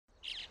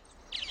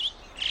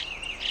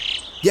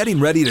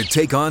Getting ready to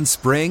take on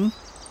spring?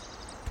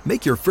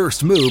 Make your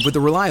first move with the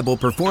reliable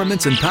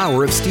performance and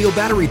power of Steel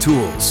battery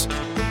tools.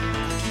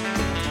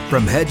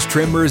 From hedge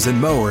trimmers and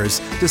mowers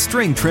to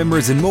string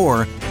trimmers and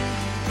more,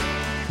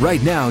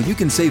 right now you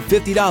can save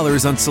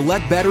 $50 on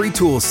select battery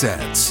tool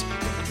sets.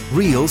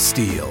 Real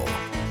Steel.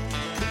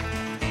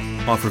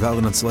 Offer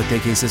valid on select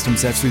AK system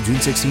sets through June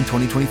 16,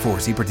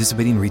 2024. See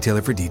participating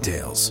retailer for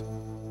details.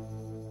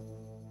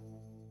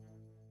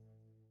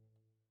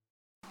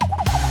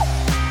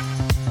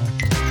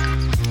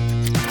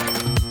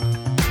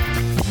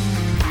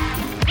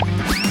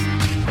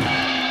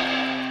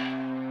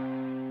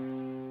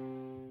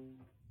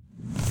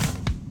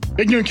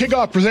 Big Noon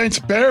Kickoff presents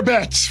Bear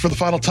Bets for the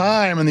final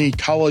time in the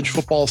college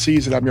football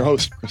season. I'm your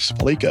host, Chris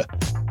Fallica,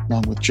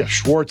 along with Jeff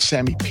Schwartz,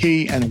 Sammy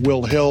P, and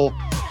Will Hill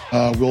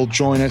will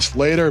join us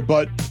later.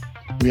 But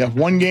we have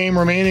one game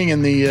remaining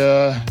in the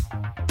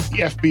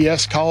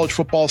FBS college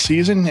football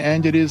season,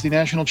 and it is the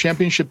national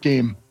championship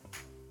game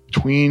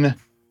between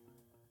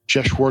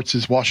Jeff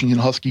Schwartz's Washington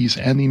Huskies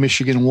and the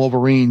Michigan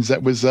Wolverines.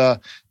 That was,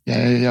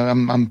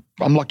 I'm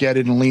lucky I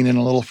didn't lean in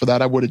a little for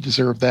that. I would have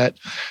deserved that.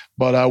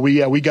 But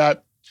we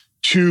got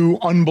two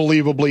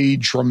unbelievably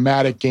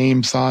dramatic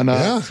games on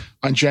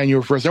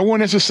January 1st. I won't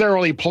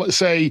necessarily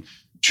say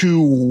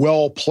two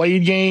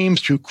well-played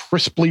games, two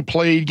crisply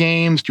played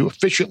games, two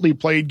efficiently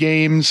played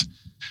games.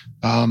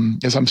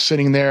 As I'm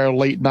sitting there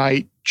late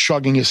night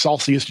chugging a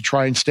Celsius to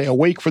try and stay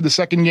awake for the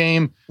second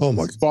game. Oh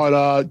my!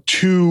 But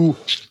two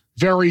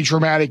very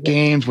dramatic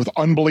games with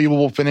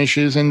unbelievable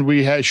finishes, and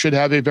we should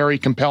have a very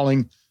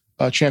compelling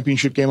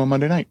championship game on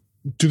Monday night.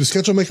 Do the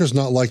schedule makers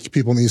not like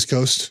people on the East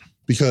Coast?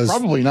 Because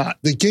probably not.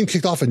 The game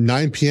kicked off at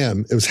 9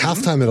 p.m. It was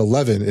halftime at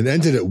 11. It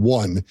ended at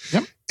 1.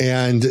 Yep.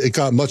 And it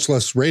got much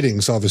less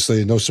ratings,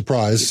 obviously. No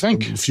surprise.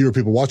 Fewer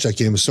people watch that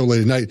game. It was so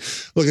late at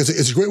night. Look,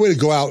 it's a great way to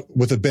go out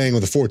with a bang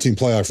with a 14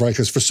 playoff, right?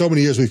 Because for so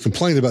many years, we've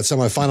complained about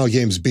semifinal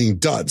games being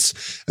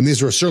duds. And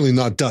these were certainly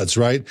not duds,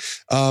 right?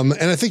 And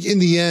I think in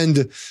the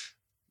end,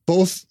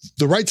 both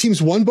the right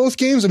teams won both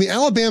games. I mean,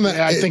 Alabama,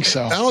 I think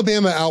so.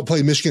 Alabama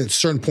outplayed Michigan at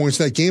certain points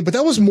in that game, but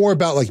that was more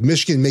about like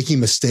Michigan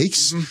making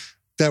mistakes. Mm-hmm.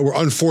 That were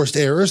unforced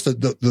errors,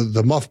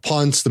 the muff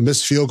punts, the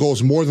missed field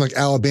goals, more than like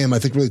Alabama, I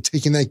think, really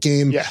taking that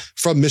game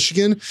from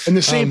Michigan. And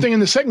the same thing in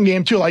the second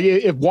game, too. Like,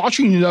 if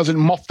Washington doesn't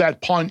muff that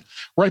punt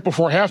right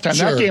before halftime,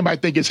 that game, I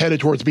think, is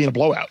headed towards being a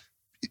blowout.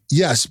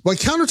 Yes. But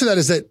counter to that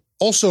is that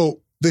also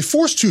they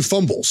forced 2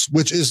 fumbles,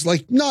 which is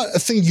like not a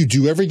thing you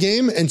do every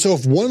game. And so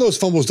if one of those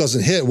fumbles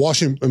doesn't hit,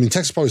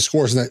 Texas probably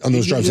scores on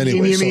those drives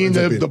anyway. You mean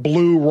the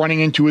Blue running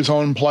into his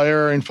own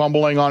player and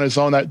fumbling on his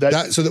own?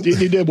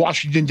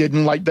 Washington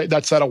didn't like that.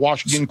 That's not a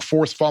Washington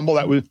forced fumble.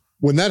 That was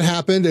when that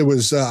happened. It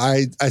was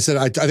I think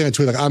I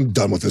tweeted like, I'm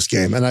done with this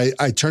game, and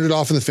I turned it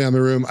off in the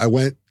family room. I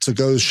went to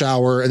go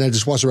shower, and I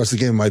just watched the rest of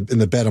the game in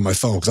the bed on my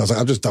phone because I was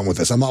like, I'm just done with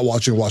this. I'm not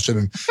watching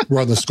Washington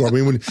run the score. I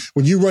mean,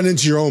 when you run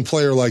into your own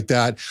player like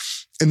that.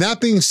 And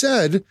that being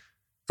said, and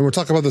we're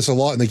talking about this a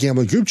lot in the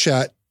gambling group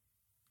chat,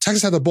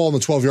 Texas had the ball on the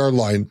 12-yard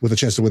line with a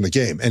chance to win the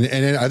game. And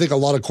I think a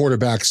lot of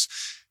quarterbacks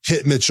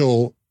hit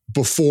Mitchell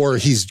before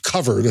he's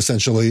covered,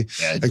 essentially.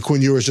 Yeah. And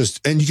Quinn Ewers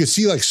and you can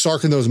see like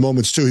Sark in those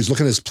moments too. He's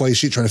looking at his play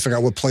sheet, trying to figure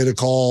out what play to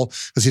call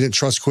because he didn't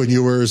trust Quinn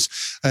Ewers.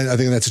 And I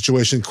think in that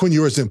situation, Quinn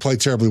Ewers didn't play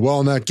terribly well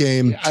in that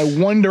game. I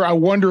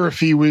wonder if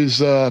he was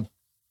little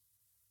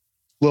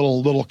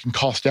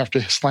concussed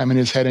after slamming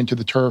his head into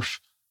the turf.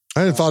 I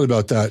hadn't thought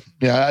about that.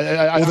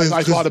 Yeah,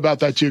 I thought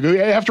about that too.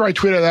 After I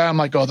tweeted that, I'm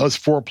like, oh, those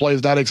 4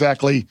 plays, not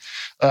exactly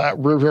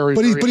very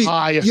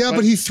high.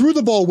 But he threw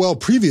the ball well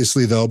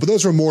previously, though. But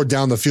those were more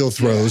down the field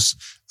throws.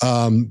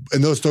 Yeah. And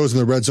those throws in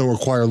the red zone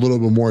require a little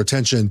bit more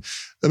attention.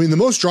 I mean, the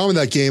most drama in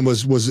that game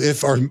was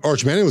if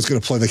Arch Manning was going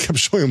to play. They kept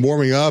showing him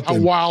warming up. How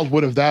wild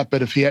would have that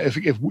been if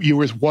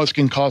Ewers was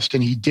concussed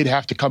and he did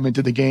have to come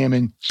into the game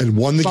and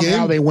won the game?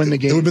 Somehow they win the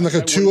game. It would have been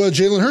like a Tua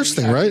Jalen Hurts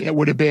thing, right? It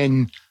would have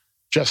been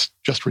just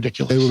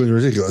ridiculous. It would have been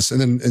ridiculous.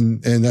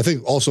 And I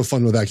think also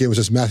fun with that game was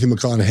just Matthew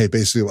McConaughey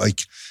basically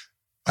like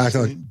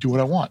acting like do what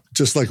I want.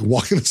 Just like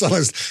walking the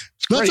sidelines.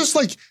 Not just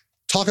like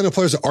talking to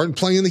players that aren't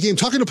playing in the game,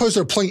 talking to players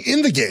that are playing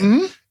in the game.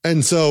 Mm-hmm.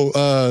 And so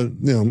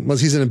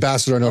he's an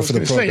ambassador now for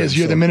the program. As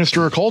you're the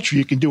minister of culture,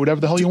 you can do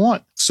whatever the hell you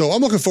want. So I'm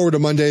looking forward to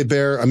Monday,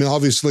 Bear. I mean,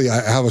 obviously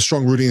I have a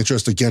strong rooting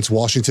interest against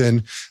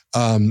Washington.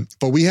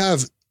 But we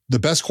have the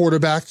best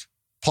quarterback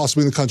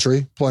possibly in the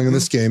country playing in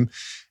this game.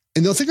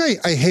 And the thing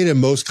I hated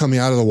most coming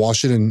out of the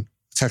Washington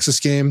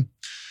Texas game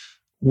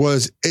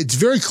was it's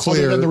very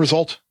clear. Other than the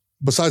result?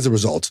 Besides the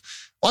result.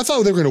 Well, I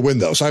thought they were going to win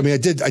though. So I mean, I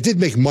did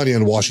make money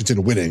on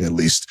Washington winning at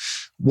least.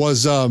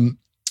 And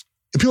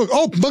people are like,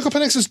 oh, Michael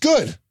Penix is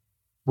good.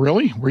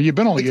 Really? Where you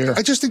been all year?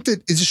 I just think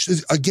that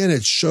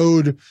it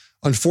showed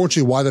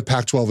unfortunately why the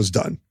Pac-12 is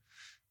done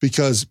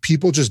because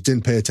people just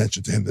didn't pay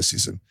attention to him this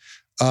season.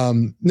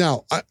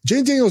 Now,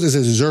 Jane Daniels is a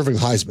deserving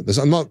Heisman.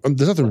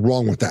 There's nothing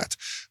wrong with that.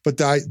 But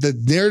the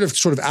narrative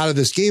sort of out of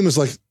this game is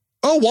like,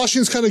 oh,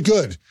 Washington's kind of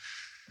good.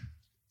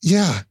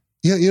 Yeah.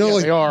 Yeah,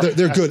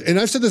 they're good. And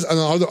I've said this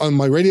on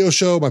my radio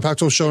show, my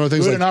Pac-12 show, and other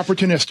things. Good and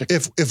opportunistic.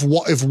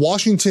 If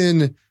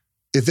Washington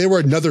if they were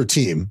another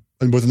team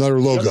and with another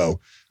logo,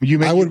 you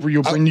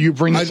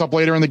bring this up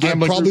later in the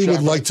game. I probably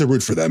would like to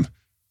root for them.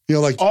 You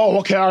know, like, oh,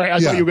 okay, all right. I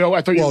thought you go.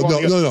 I thought you.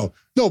 Well,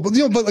 no. But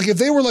but like if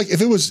they were like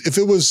if it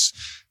was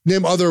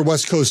name other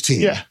West Coast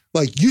team,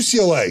 like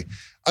UCLA,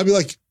 I'd be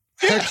like,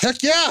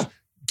 heck yeah.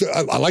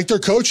 I like their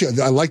coach.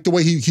 I like the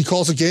way he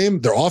calls a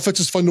game. Their offense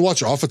is fun to watch.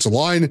 Their offensive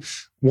line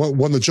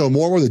won the Joe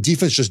Moore. The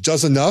defense just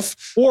does enough.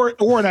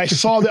 And I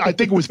saw that. I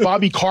think it was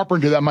Bobby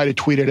Carpenter that might have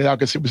tweeted it out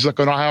because it was like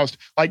on our house.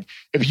 Like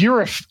if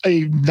you're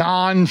a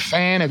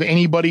non-fan of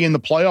anybody in the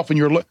playoff and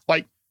you're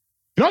like,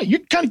 you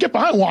kind of get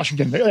behind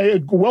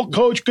Washington. Well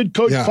coached, good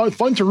coach,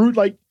 fun to root,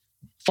 like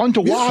fun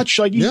to watch.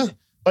 Like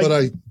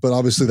but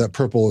obviously that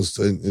purple is.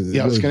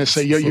 I was going to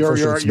say you're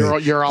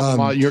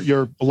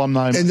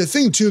alumni. And the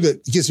thing too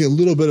that gives me a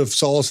little bit of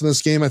solace in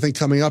this game, I think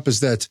coming up, is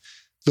that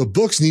the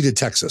books needed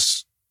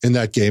Texas in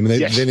that game, and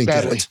they didn't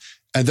get it,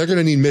 and they're going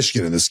to need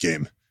Michigan in this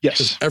game.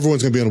 Yes,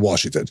 everyone's going to be on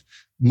Washington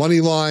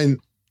money line.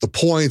 The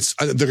points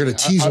they're going to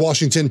tease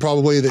Washington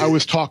probably. I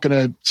was talking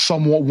to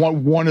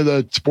one of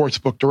the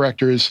sportsbook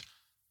directors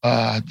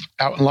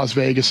out in Las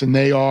Vegas, and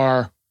they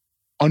are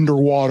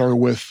underwater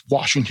with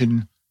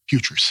Washington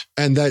futures.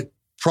 And that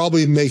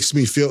probably makes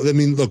me feel, I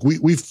mean, look,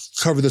 we've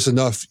covered this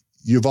enough.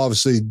 You've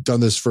obviously done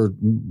this for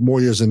more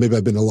years than maybe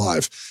I've been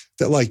alive.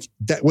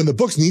 That when the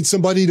books need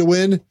somebody to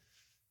win,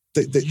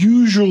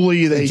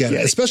 usually they get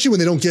it. Especially when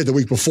they don't get it the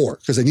week before,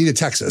 because they needed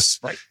Texas.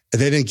 Right.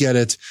 And they didn't get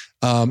it.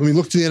 I mean,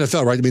 look to the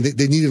NFL, right? I mean,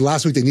 they needed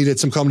last week, they needed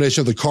some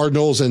combination of the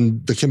Cardinals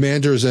and the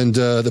Commanders and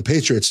the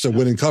Patriots to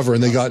win and cover.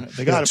 And they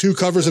got two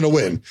covers and a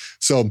win.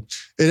 So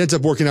it ends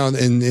up working out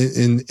in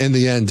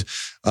the end.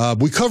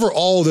 We cover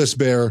all of this,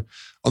 Bear,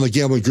 on the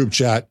Gambling Group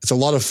Chat. It's a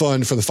lot of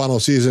fun for the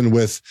final season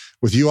with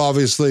you,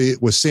 obviously,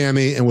 with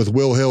Sammy and with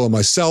Will Hill and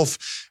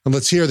myself. And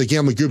let's hear the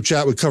Gambling Group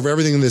Chat. We cover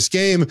everything in this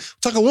game.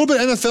 Talk a little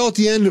bit NFL at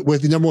the end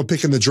with the number one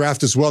pick in the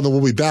draft as well. And then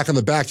we'll be back on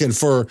the back end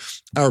for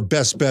our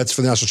best bets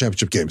for the national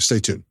championship game. Stay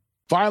tuned.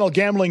 Final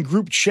Gambling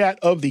Group Chat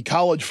of the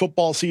college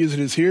football season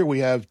is here. We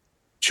have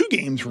 2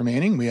 games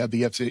remaining. We have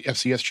the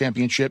FCS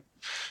championship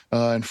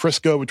in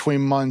Frisco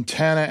between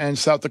Montana and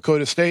South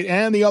Dakota State,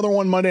 and the other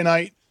one Monday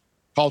night,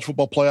 college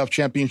football playoff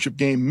championship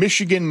game,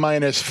 Michigan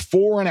minus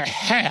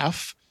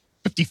 4.5,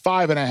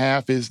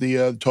 55.5 is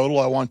the total.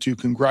 I want to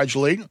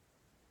congratulate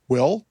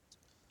Will,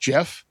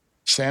 Jeff,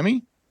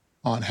 Sammy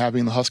on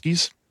having the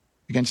Huskies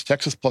against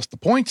Texas plus the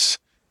points.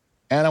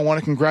 And I want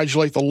to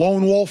congratulate the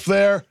lone wolf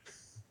there,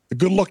 the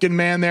good-looking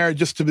man there,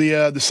 just to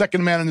the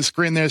second man on the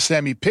screen there,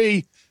 Sammy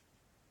P.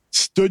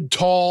 Stood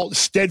tall,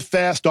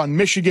 steadfast on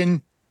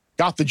Michigan,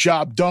 got the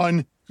job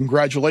done.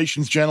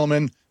 Congratulations,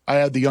 gentlemen. I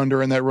had the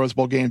under in that Rose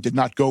Bowl game. Did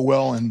not go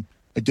well, and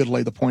I did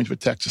lay the points with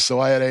Texas. So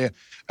I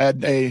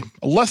had a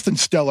less than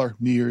stellar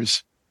New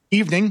Year's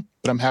evening,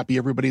 but I'm happy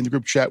everybody in the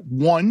group chat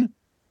won.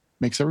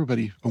 Makes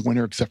everybody a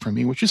winner except for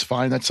me, which is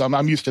fine.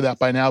 I'm used to that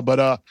by now.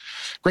 But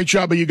great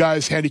job of you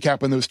guys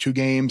handicapping those 2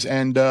 games,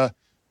 and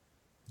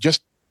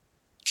just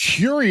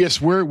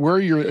curious where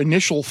your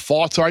initial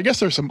thoughts are. I guess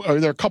there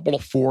are a couple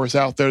of 4s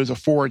out there. There's a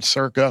 4 at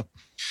Circa.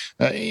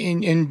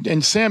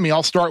 And Sammy,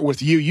 I'll start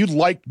with you. You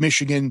liked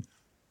Michigan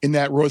in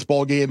that Rose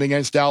Bowl game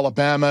against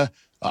Alabama.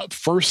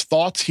 First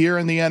thoughts here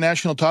in the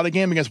national title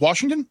game against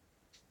Washington?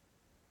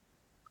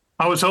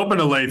 I was hoping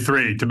to lay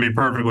 3, to be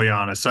perfectly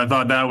honest. I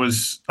thought that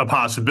was a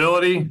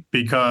possibility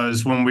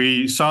because when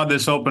we saw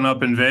this open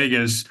up in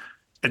Vegas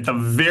at the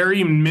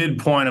very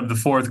midpoint of the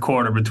 4th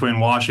quarter between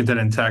Washington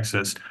and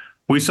Texas,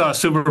 we saw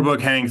Superbook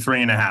hang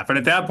 3.5. And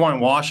at that point,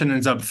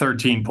 Washington's up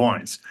 13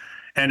 points.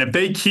 And if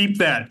they keep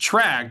that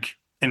track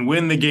and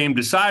win the game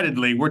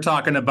decidedly, we're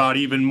talking about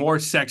even more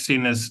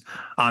sexiness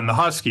on the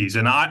Huskies.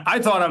 And I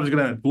thought I was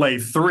going to lay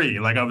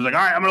 3. Like I was like,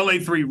 all right, I'm going to lay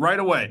 3 right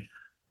away.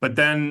 But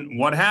then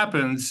what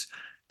happens?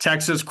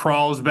 Texas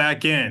crawls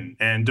back in,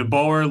 and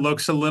DeBoer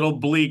looks a little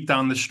bleak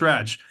down the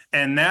stretch.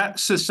 And that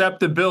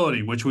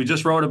susceptibility, which we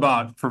just wrote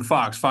about for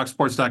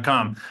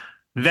foxsports.com,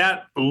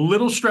 that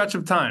little stretch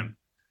of time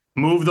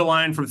moved the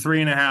line from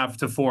 3.5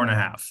 to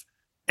 4.5.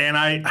 And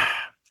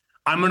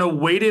I'm going to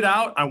wait it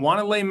out. I want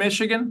to lay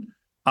Michigan.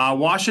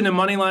 Washington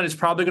money line is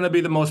probably going to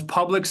be the most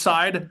public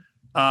side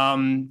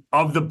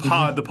of the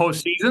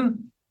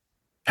postseason.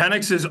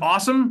 Penix is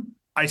awesome.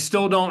 I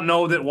still don't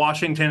know that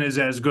Washington is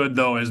as good,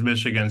 though, as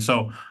Michigan.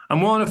 So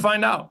I'm willing to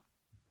find out.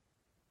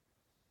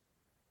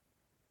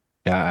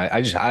 Yeah,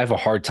 I have a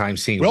hard time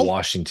seeing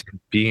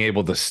Washington being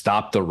able to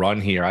stop the run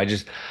here.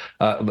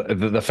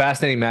 The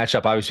fascinating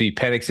matchup, obviously,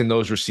 Penix and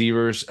those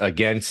receivers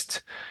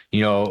against,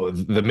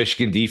 the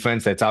Michigan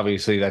defense. That's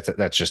obviously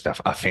that's just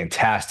a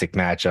fantastic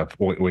matchup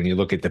when you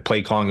look at the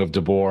play calling of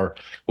DeBoer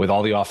with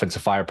all the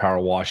offensive firepower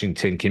of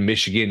Washington. Can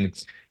Michigan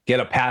get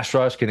a pass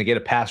rush? Can they get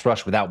a pass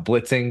rush without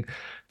blitzing?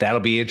 That'll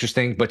be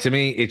interesting. But to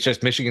me, it's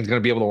just Michigan's going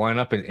to be able to line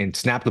up and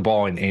snap the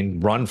ball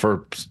and run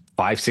for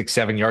 5, 6,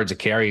 7 yards of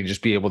carry and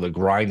just be able to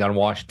grind on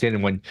Washington.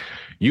 And when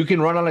you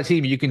can run on a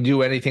team, you can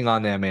do anything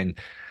on them. And,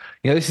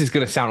 this is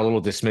going to sound a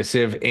little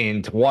dismissive,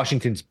 and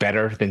Washington's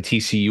better than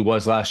TCU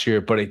was last year,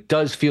 but it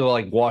does feel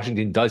like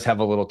Washington does have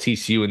a little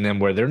TCU in them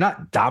where they're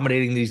not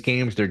dominating these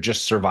games. They're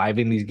just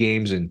surviving these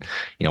games. And,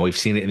 we've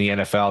seen it in the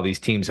NFL. These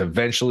teams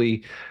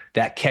eventually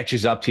that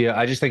catches up to you.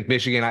 I just think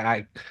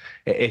Michigan,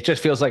 it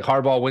just feels like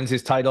Harbaugh wins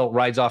his title,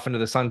 rides off into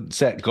the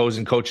sunset, goes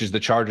and coaches the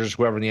Chargers,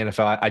 whoever in the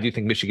NFL. I do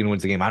think Michigan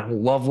wins the game. I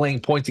don't love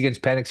laying points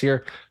against Penix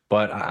here,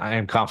 but I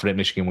am confident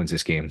Michigan wins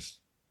this game.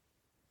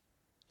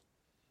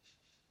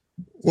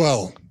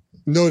 Well,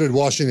 noted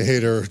Washington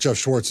hater Jeff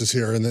Schwartz is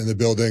here in the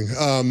building.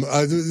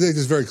 I think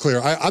it's very clear.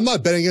 I'm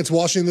not betting against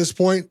Washington at this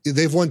point.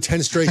 They've won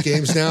 10 straight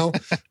games now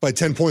by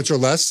 10 points or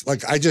less.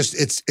 Like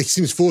it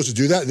seems foolish to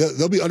do that.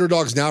 They'll be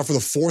underdogs now for the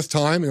fourth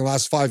time in the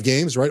last 5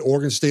 games, right?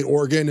 Oregon State,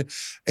 Oregon,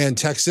 and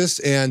Texas,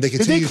 and they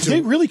continue to.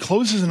 They really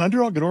closed as an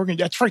underdog at Oregon.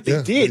 That's right,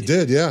 they did. They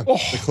did, yeah. Oh.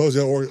 They closed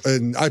at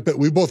Oregon, and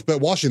we both bet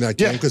Washington that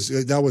game because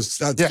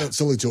that's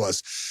silly to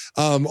us.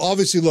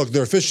 Obviously, look,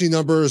 their officiating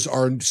numbers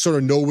are sort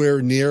of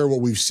nowhere near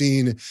what we've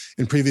seen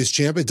in previous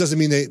champ. It doesn't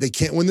mean they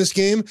can't win this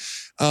game.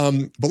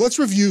 But let's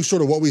review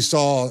sort of what we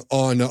saw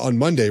on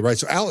Monday, right?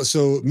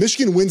 So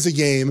Michigan wins a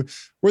game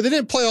where they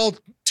didn't play all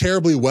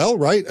terribly well,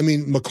 right? I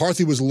mean,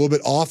 McCarthy was a little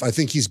bit off. I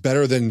think he's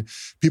better than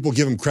people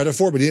give him credit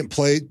for, but he didn't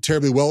play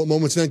terribly well at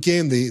moments in that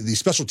game. The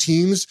special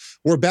teams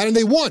were bad, and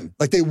they won.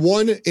 Like they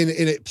won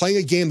in playing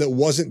a game that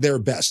wasn't their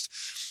best.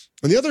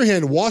 On the other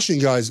hand,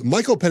 Washington guys,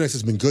 Michael Penix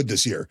has been good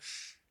this year.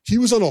 He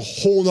was on a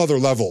whole nother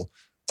level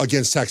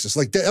against Texas.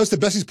 Like that was the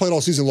best he's played all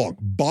season long,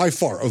 by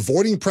far,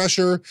 avoiding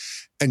pressure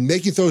and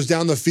making throws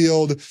down the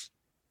field.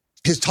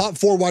 His top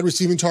 4 wide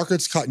receiving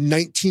targets caught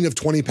 19 of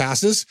 20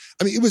 passes.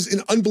 I mean, it was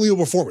an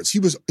unbelievable performance.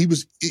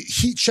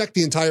 He checked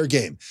the entire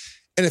game.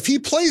 And if he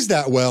plays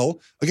that well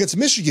against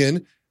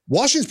Michigan,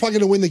 Washington's probably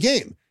going to win the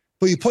game.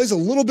 But he plays a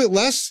little bit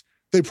less,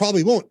 they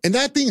probably won't. And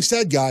that being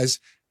said, guys,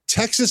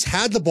 Texas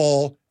had the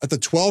ball at the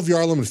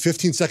 12-yard line with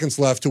 15 seconds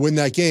left to win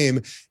that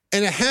game.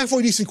 And a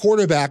halfway decent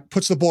quarterback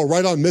puts the ball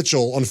right on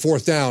Mitchell on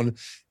 4th down,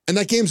 and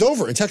that game's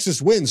over, and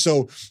Texas wins.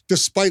 So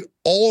despite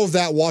all of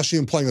that,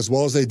 Washington playing as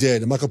well as they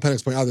did, and Michael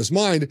Penix playing out of his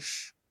mind,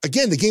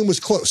 again, the game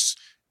was close.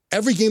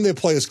 Every game they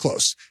play is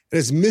close. And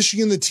it's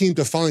Michigan, the team,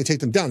 to finally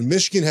take them down.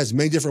 Michigan has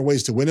many different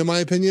ways to win, in my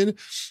opinion.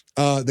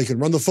 They can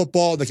run the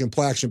football. They can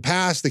play action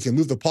pass. They can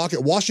move the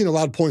pocket. Washington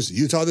allowed points to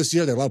Utah this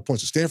year. They allowed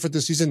points to Stanford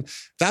this season.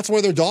 That's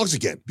why they're dogs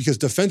again, because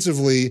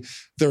defensively,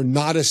 they're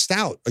not as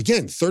stout.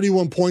 Again,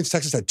 31 points.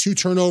 Texas had 2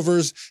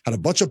 turnovers, had a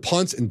bunch of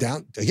punts, and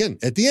down. Again,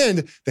 at the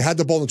end, they had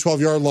the ball on the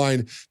 12-yard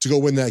line to go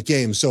win that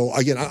game. So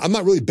again, I'm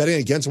not really betting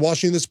against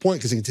Washington at this point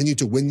because they continue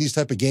to win these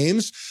type of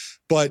games.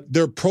 But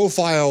their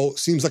profile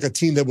seems like a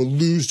team that will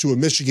lose to a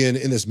Michigan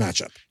in this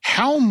matchup.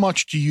 How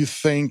much do you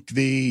think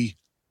it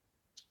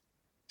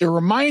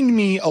reminded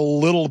me a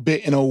little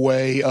bit in a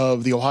way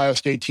of the Ohio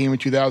State team in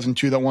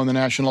 2002 that won the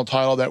national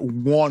title, that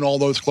won all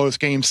those close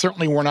games.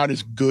 Certainly were not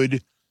as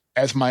good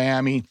as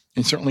Miami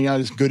and certainly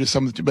not as good as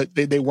some of the, but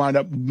they wound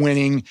up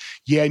winning.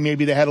 Yeah,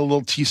 maybe they had a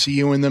little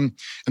TCU in them.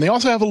 And they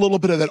also have a little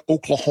bit of that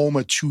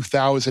Oklahoma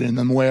 2000 in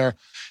them where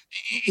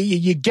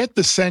you get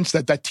the sense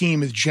that that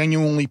team is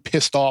genuinely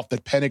pissed off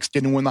that Penix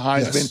didn't win the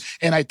Heisman. Yes.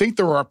 And I think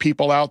there are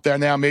people out there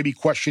now maybe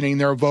questioning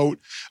their vote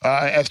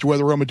as to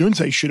whether Rome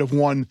Odunze should have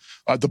won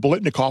the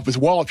Biletnikoff as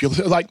well. If you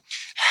like,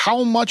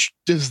 how much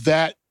does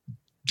that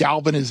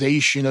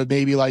galvanization of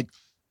maybe like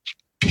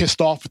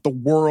pissed off at the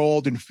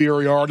world,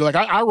 inferiority? Like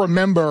I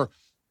remember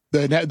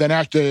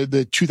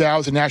the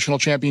 2000 national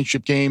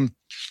championship game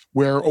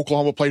where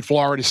Oklahoma played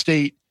Florida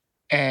State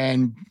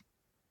and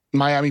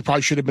Miami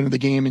probably should have been in the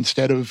game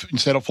instead of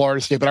Florida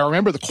State. But I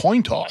remember the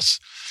coin toss,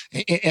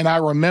 and I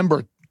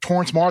remember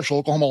Torrance Marshall,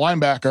 Oklahoma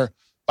linebacker,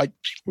 like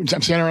I'm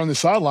standing around the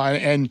sideline,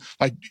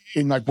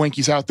 and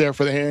Winky's out there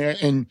for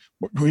and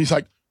he's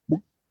like,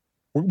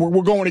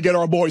 "We're going to get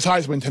our boys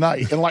Heisman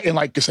tonight," and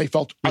because they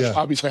felt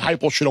obviously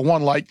Heupel should have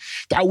won. Like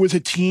that was a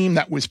team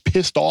that was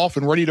pissed off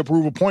and ready to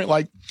prove a point.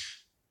 Like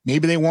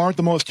maybe they weren't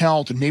the most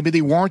talented, maybe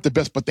they weren't the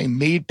best, but they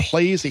made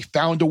plays. They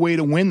found a way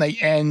to win.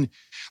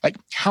 Like,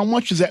 how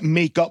much does that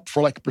make up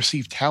for like a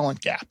perceived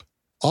talent gap?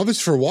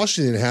 Obviously for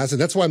Washington it has,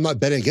 and that's why I'm not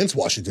betting against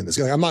Washington this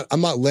game.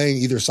 I'm not laying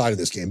either side of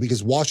this game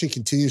because Washington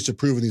continues to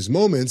prove in these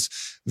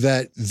moments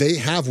that they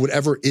have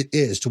whatever it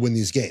is to win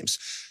these games.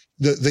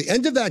 The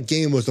end of that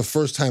game was the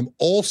first time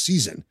all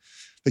season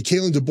that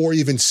Kalen DeBoer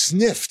even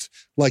sniffed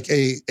like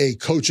a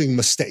coaching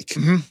mistake.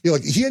 Mm-hmm.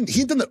 Like he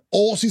hadn't done that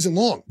all season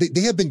long.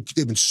 They've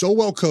been so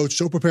well coached,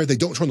 so prepared. They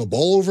don't turn the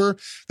ball over.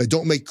 They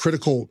don't make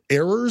critical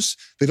errors.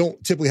 They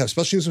don't typically have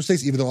special teams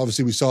mistakes, even though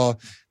obviously we saw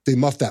they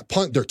muffed that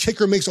punt. Their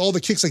kicker makes all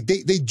the kicks. Like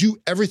they do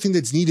everything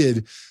that's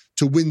needed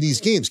to win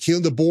these games.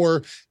 Kalen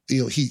DeBoer,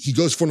 he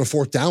goes for the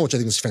 4th down, which I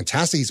think is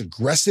fantastic. He's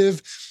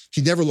aggressive.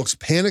 He never looks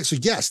panicked. So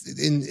yes,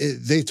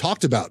 they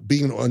talked about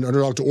being an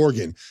underdog to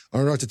Oregon,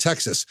 underdog to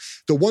Texas.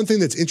 The one thing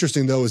that's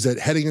interesting though is that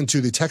heading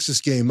into the Texas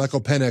game,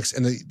 Michael Penix,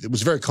 and it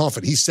was very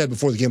confident. He said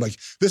before the game, like,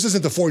 this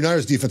isn't the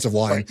 49ers defensive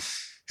line. Right.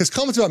 his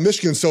comments about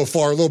Michigan so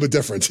far are a little bit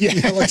different. Yeah.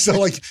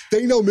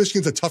 They know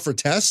Michigan's a tougher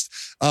test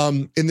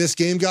in this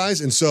game,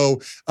 guys. And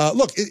so,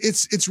 look,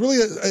 it's really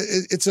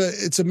it's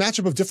a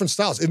matchup of different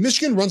styles. If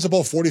Michigan runs the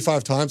ball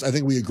 45 times, I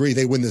think we agree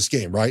they win this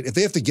game, right? If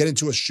they have to get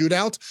into a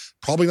shootout,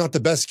 probably not the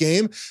best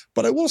game.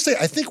 But I will say,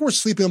 I think we're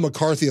sleeping on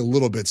McCarthy a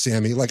little bit,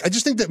 Sammy. Like, I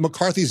just think that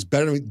McCarthy is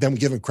better than we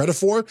give him credit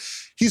for.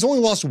 He's only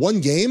lost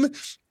one game.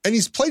 And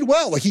he's played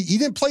well. Like he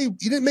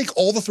didn't make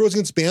all the throws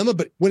against Bama,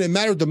 but when it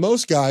mattered the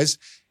most, guys,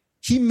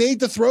 he made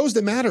the throws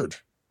that mattered.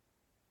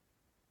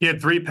 He had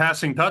 3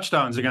 passing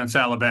touchdowns against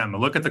Alabama.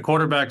 Look at the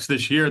quarterbacks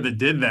this year that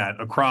did that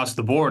across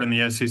the board in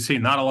the SEC.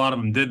 Not a lot of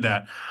them did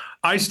that.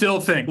 I still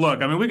think,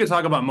 look, I mean, we could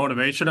talk about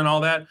motivation and all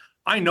that.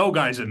 I know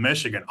guys at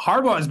Michigan.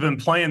 Harbaugh has been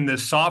playing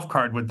this soft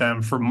card with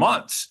them for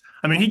months.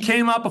 I mean, he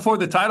came out before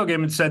the title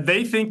game and said,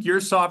 they think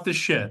you're soft as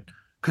shit.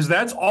 Because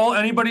that's all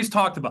anybody's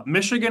talked about.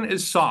 Michigan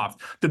is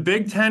soft. The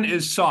Big Ten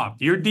is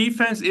soft. Your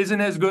defense isn't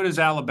as good as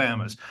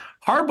Alabama's.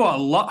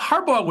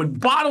 Harbaugh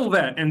would bottle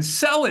that and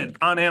sell it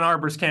on Ann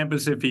Arbor's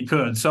campus if he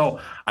could. So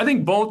I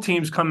think both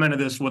teams come into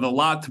this with a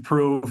lot to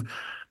prove.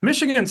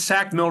 Michigan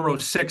sacked Milroe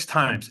 6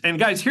 times. And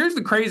guys, here's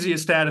the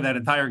craziest stat of that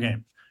entire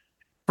game.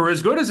 For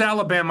as good as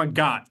Alabama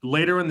got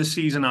later in the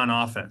season on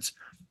offense,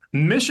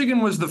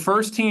 Michigan was the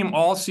first team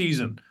all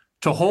season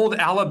to hold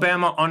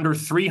Alabama under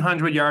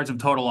 300 yards of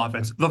total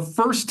offense. The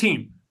first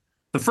team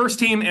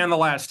and the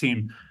last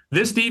team.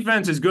 This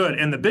defense is good.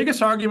 And the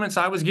biggest arguments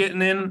I was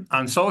getting in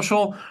on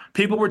social,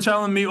 people were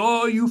telling me,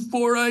 oh, you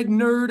 4-eyed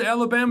nerd,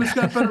 Alabama's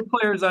got better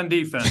players on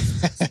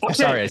defense. Okay,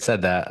 sorry I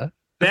said that.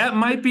 That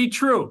might be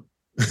true.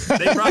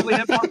 They probably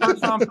have more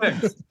first-round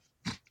picks.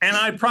 And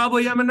I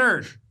probably am a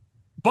nerd.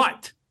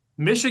 But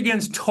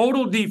Michigan's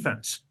total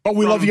defense. But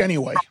we love you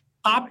anyway.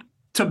 Top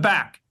to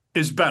back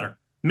is better.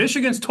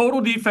 Michigan's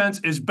total defense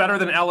is better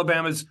than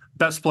Alabama's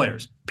best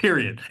players,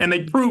 period. And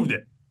they proved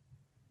it.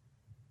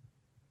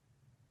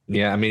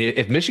 Yeah, I mean,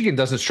 if Michigan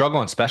doesn't struggle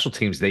on special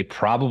teams, they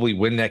probably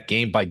win that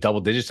game by double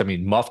digits. I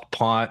mean, muffed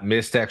punt,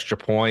 missed extra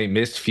point,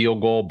 missed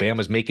field goal.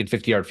 Bama's making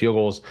 50-yard field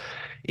goals.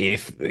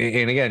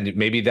 And again,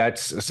 maybe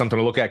that's something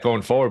to look at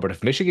going forward. But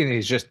if Michigan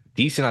is just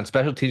decent on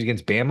special teams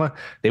against Bama,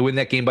 they win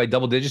that game by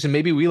double digits. And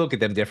maybe we look at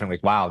them differently.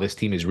 Like, wow, this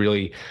team is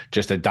really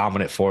just a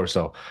dominant force.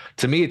 So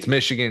to me, it's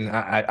Michigan.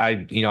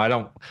 I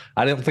don't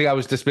think I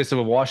was dismissive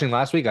of Washington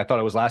last week. I thought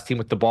it was last team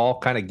with the ball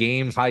kind of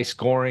game, high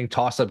scoring,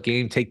 toss up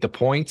game, take the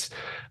points.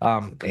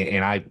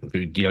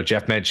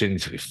 Jeff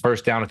mentioned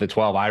first down at the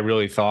 12. I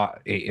really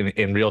thought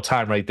in real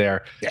time right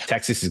there,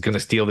 Texas is going to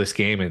steal this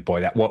game. And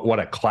boy, what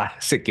a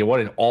classic. What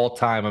an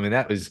all-time. I mean,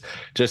 that was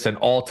just an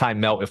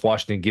all-time melt if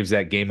Washington gives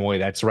that game away.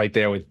 That's right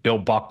there with Bill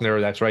Buckner.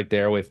 That's right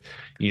there with,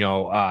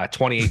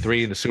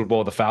 28-3 in the Super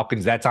Bowl of the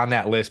Falcons. That's on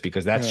that list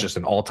because that's just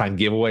an all-time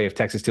giveaway if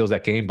Texas steals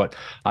that game. But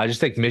I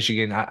just think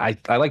Michigan, I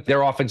like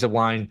their offensive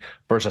line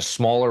versus a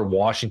smaller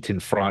Washington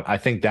front. I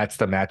think that's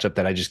the matchup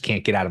that I just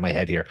can't get out of my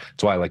head here.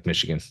 That's why I like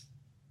Michigan.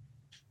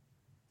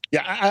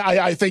 Yeah,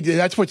 I think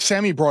that's what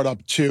Sammy brought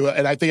up too.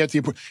 And I think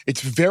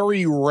it's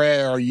very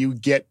rare you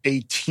get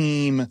a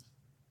team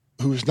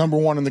who's number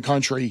one in the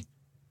country,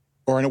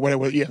 or in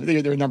whatever,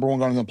 they're number one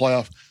going in the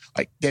playoff,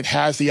 like that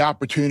has the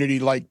opportunity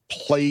to like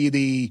play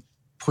the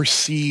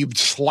perceived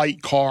slight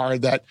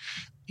card that,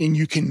 and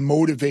you can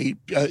motivate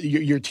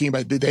your team.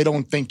 They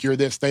don't think you're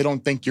this, they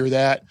don't think you're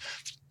that,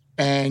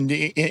 and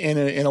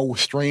in a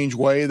strange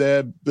way,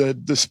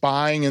 the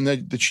spying and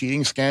the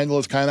cheating scandal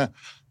has kind of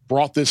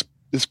brought this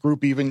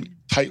group even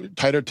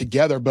tighter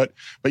together. But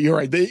you're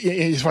right.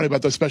 It's funny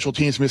about those special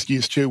teams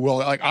miscues too. Well,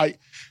 like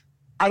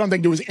I don't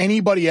think there was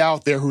anybody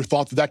out there who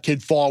thought that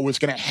kid Fall was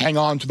going to hang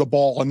on to the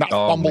ball and not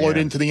fumble it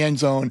into the end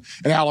zone,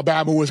 and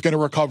Alabama was going to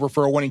recover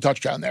for a winning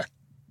touchdown there.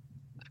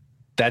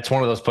 That's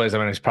one of those plays. I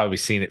mean, he's probably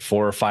seen it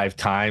 4 or 5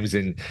 times,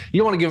 and you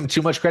don't want to give him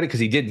too much credit because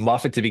he did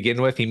muff it to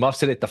begin with. He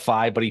muffs it at the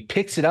 5, but he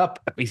picks it up.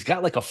 He's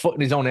got like a foot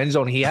in his own end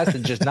zone. He has to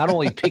just not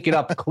only pick it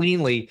up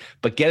cleanly,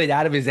 but get it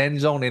out of his end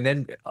zone and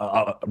then,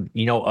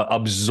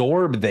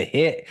 absorb the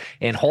hit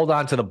and hold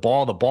on to the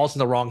ball. The ball's in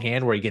the wrong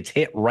hand where he gets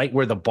hit right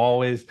where the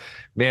ball is.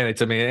 Man,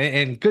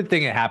 and good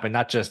thing it happened.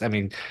 Not just,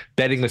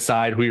 betting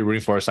aside who you're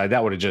rooting for aside,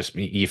 that would have just,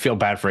 you feel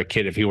bad for a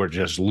kid if he were to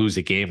just lose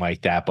a game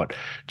like that. But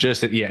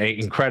just,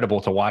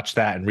 incredible to watch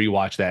that and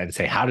rewatch that and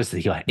say, how does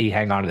he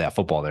hang on to that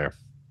football there?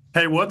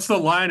 Hey, what's the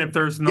line if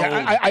there's no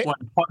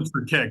punts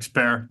or kicks,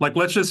 Bear? Like,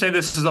 let's just say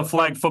this is a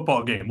flag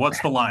football game. What's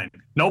the line?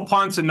 No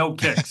punts and no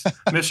kicks.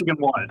 Michigan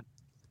won.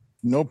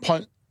 No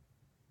punt.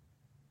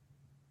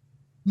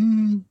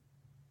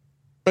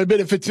 But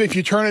if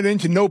you turn it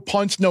into no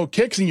punts, no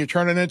kicks, and you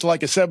turn it into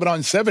like a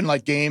 7-on-7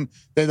 like game,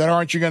 then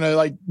aren't you going to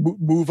like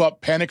move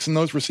up Penix and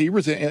those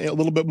receivers a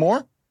little bit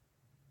more?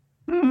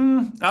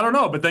 I don't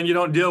know, but then you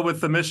don't deal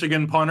with the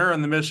Michigan punter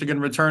and the Michigan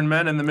return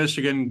men and the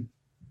Michigan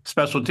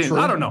special teams. True.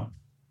 I don't know.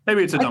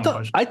 Maybe it's a dumb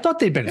question. I thought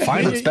they'd been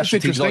fine on special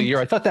teams all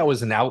year. I thought that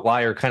was an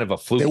outlier, kind of a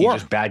fluky,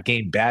 just bad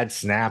game, bad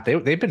snap.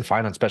 They've been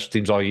fine on special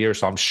teams all year.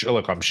 So I'm sure,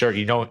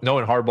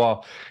 knowing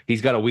Harbaugh,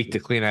 he's got a week to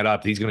clean that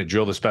up. He's going to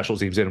drill the special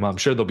teams in him. I'm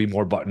sure they'll be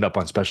more buttoned up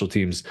on special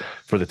teams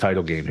for the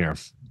title game here.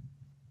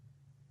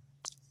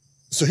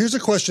 So here's a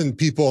question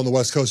people on the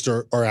West Coast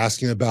are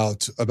asking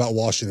about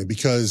Washington,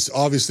 because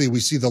obviously we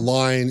see the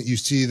line, you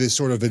see this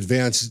sort of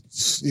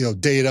advanced,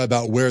 data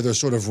about where they're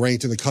sort of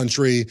ranked in the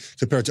country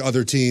compared to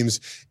other teams.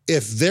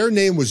 If their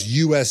name was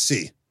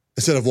USC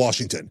instead of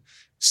Washington,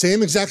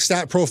 same exact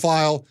stat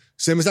profile,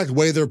 same exact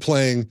way they're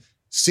playing.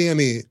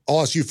 Sammy,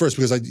 I'll ask you first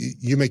because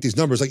you make these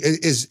numbers. Like,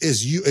 is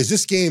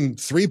this game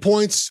 3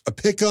 points, a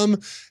pick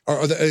 'em,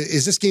 or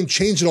is this game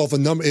changed at all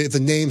if the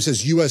name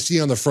says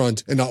USC on the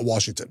front and not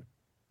Washington?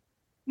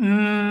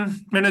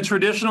 In a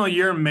traditional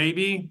year,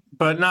 maybe,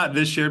 but not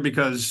this year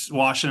because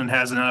Washington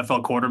has an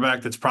NFL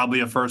quarterback that's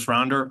probably a first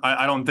rounder.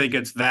 I don't think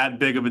it's that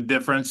big of a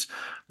difference.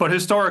 But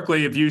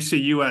historically, if you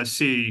see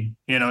USC,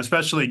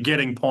 especially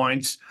getting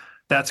points,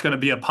 that's going to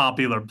be a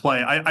popular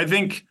play. I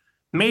think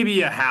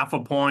maybe a half a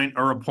point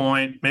or a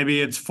point.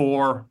 Maybe it's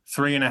 4,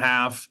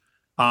 3.5.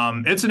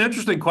 It's an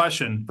interesting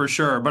question for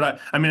sure. But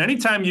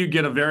anytime you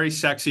get a very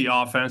sexy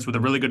offense with a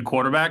really good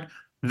quarterback,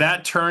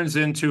 that turns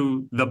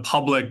into the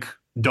public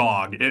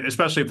dog,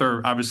 especially if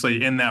they're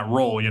obviously in that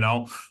role,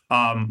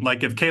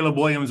 like if Caleb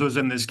Williams was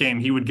in this game,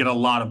 he would get a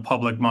lot of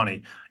public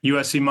money.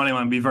 USC money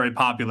line would be very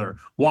popular.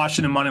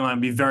 Washington money line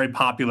would be very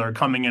popular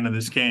coming into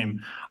this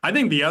game. I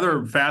think the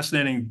other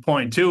fascinating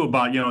point too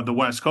about, the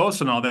West Coast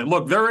and all that,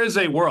 look, there is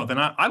a world, and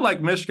I like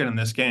Michigan in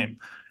this game.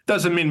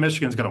 Doesn't mean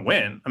Michigan's going to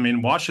win.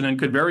 Washington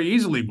could very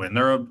easily win.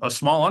 They're a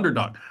small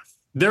underdog.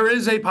 There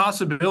is a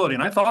possibility,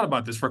 and I thought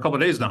about this for a couple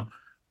of days now,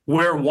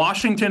 where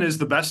Washington is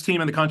the best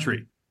team in the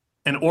country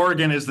and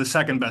Oregon is the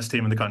second best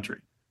team in the country,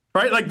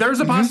 right? Like there's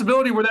a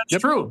possibility where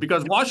that's true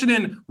because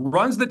Washington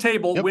runs the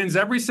table, wins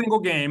every single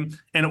game,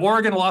 and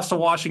Oregon lost to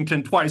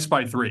Washington twice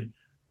by 3.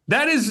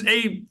 That is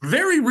a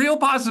very real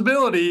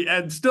possibility,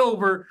 and still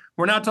we're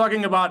not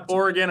talking about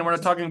Oregon and we're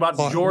not talking about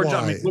Georgia.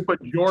 Why? Look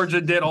what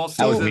Georgia did all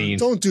season.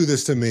 Don't do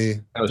this to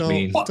me. That was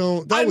mean.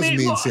 That was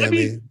mean,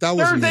 Sammy. That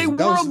was mean. There's a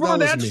world where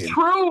that's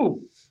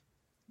true.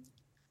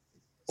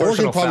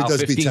 Oregon probably does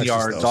beat 15 Texas,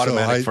 yards, though,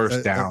 automatic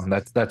first down.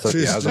 That's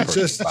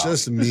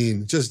just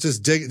mean.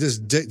 Just dig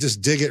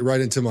it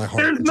right into my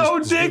heart. There's no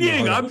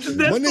digging.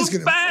 That's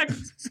fact.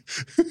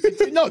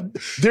 No,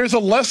 there's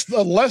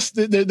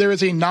there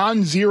is a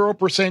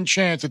non-0%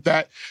 chance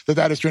that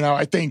is true. Now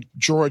I think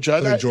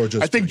Georgia.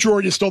 I think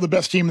Georgia is still the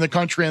best team in the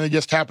country, and they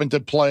just happened to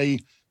play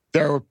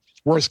their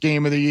worst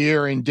game of the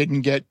year and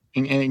didn't get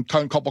and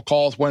a couple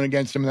calls went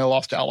against them, and they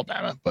lost to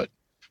Alabama,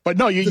 But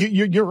no,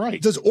 you're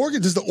right. Does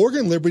the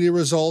Oregon Liberty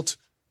result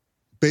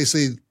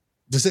basically,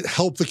 does it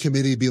help the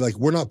committee be like,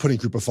 we're not putting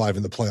Group of 5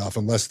 in the playoff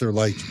unless they're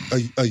like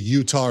a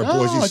Utah or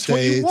Boise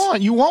State?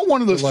 What you want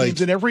one of those teams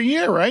in every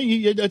year, right?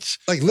 It's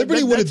like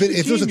Liberty would have been,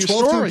 if it was a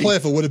 12-team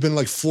playoff, it would have been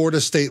like Florida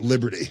State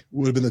Liberty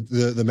would have been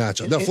the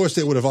matchup. Now, Florida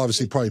State would have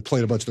obviously probably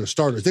played a bunch of their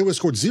starters. They would have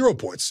scored 0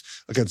 points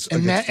against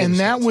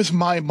that was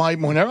my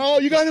whenever,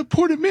 you got to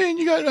put him in,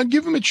 you got to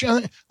give him a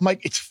chance. I'm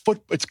like,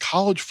 it's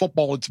college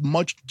football. It's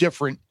much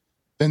different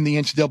than the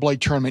NCAA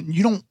tournament.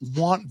 You don't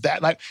want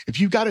that. Like if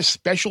you've got a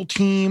special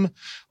team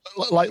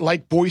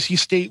like Boise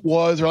State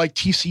was, or like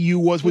TCU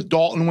was with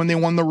Dalton when they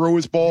won the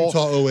Rose Bowl.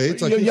 Utah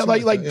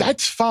 08.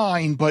 That's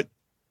fine, but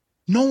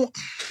no,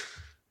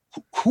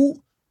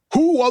 who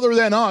other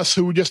than us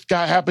who just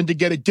happened to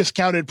get a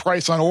discounted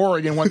price on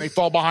Oregon when they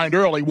fell behind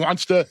early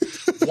wants to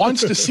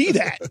see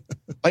that.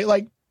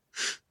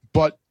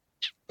 But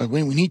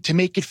we need to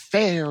make it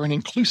fair and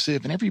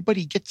inclusive, and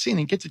everybody gets in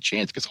and gets a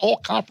chance because all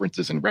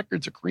conferences and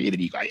records are created.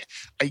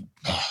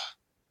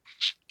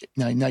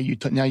 Now you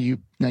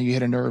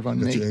hit a nerve on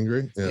me. You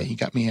angry? Yeah, you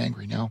got me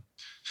angry now.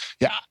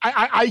 Yeah,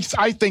 I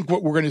think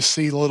what we're going to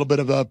see a little bit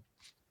of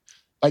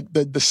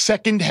the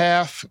second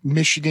half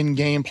Michigan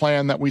game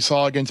plan that we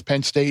saw against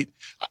Penn State.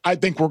 I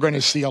think we're going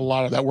to see a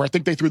lot of that, where I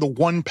think they threw the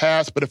one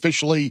pass, but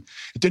officially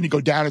it didn't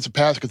go down as a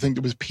pass because I think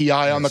there was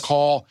PI on the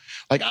call.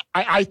 Like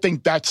I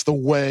think that's the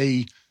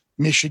way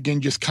Michigan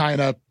just kind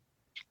of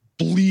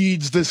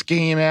bleeds this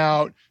game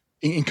out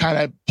and kind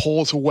of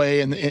pulls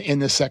away in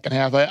the second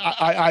half.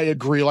 I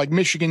agree. Like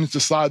Michigan's the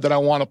side that I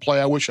want to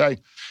play. I wish I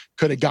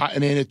could have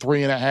gotten in at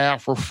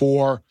 3.5 or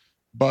 4,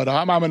 but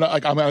I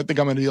think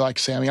I'm gonna be like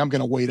Sammy. I'm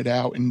gonna wait it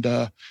out and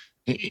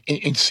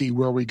see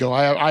where we go.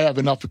 I have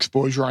enough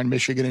exposure on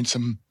Michigan and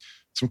some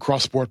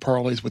cross-sport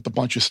parlays with a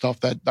bunch of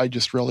stuff that I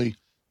just really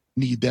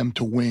need them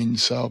to win.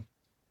 So,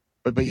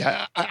 but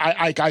yeah,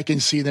 I can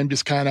see them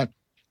just kind of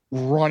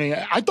running.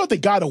 I thought they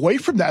got away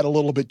from that a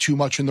little bit too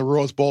much in the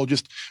Rose Bowl,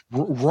 just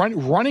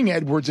running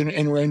Edwards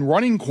and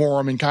running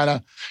Corum and kind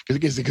of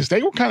because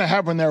they were kind of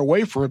having their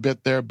way for a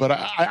bit there. But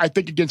I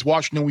think against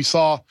Washington, we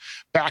saw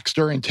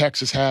Baxter and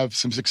Texas have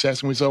some success,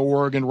 and we saw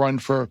Oregon run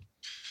for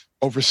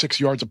over 6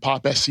 yards a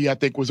pop. SC, I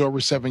think, was over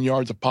 7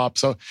 yards a pop.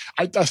 So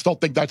I still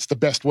think that's the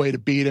best way to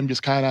beat him,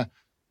 just kind of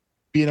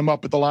beat him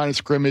up at the line of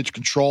scrimmage,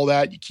 control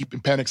that, you keep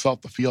Penix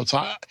off the field.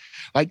 So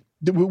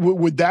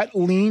would that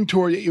lean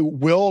toward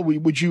Will?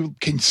 Would you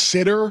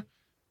consider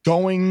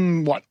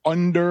going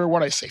under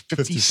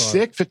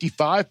 56,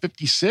 55,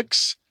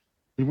 56?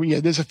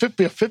 Yeah, there's a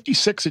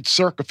 56 at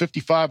circa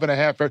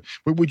 55.5.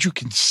 Would you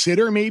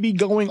consider maybe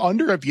going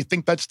under if you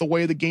think that's the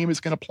way the game is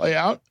going to play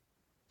out?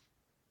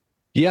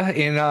 Yeah,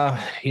 and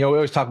we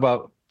always talk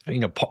about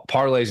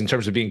parlays in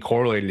terms of being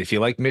correlated. If you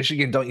like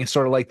Michigan, don't you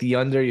sort of like the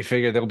under? You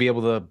figure they'll be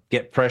able to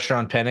get pressure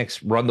on Penix,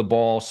 run the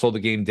ball, slow the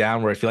game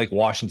down. Where if you like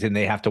Washington,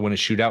 they have to win a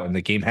shootout, and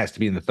the game has to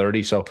be in the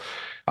 30. So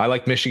I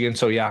like Michigan.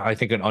 So yeah, I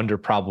think an under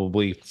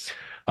probably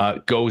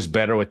goes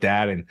better with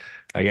that. And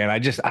again,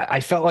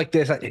 I felt like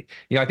this. I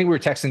think we were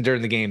texting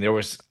during the game. There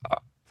was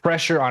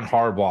pressure on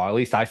Harbaugh. At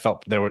least I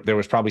felt there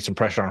was probably some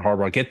pressure on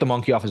Harbaugh. Get the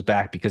monkey off his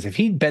back, because if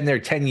he'd been there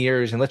 10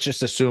 years, and let's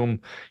just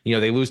assume,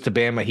 they lose to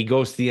Bama, he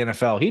goes to the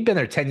NFL. He'd been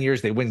there 10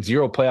 years. They win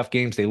 0 playoff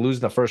games. They lose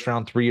in the first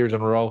round 3 years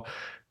in a row.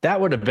 That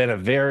would have been a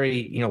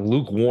very,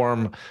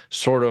 lukewarm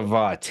sort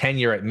of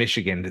tenure at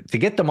Michigan. To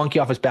get the monkey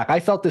off his back, I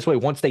felt this way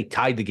once they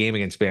tied the game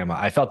against Bama.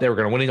 I felt they were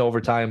going to win in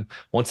overtime.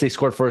 Once they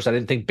scored first, I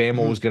didn't think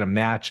Bama was going to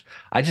match.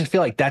 I just feel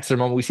like that's their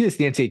moment. We see this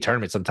in the NCAA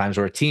tournament sometimes,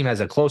 where a team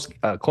has a close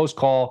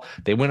call,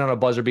 they win on a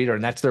buzzer beater,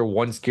 and that's their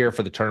one scare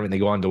for the tournament. They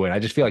go on to win. I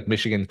just feel like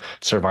Michigan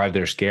survived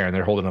their scare, and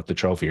they're holding up the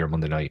trophy here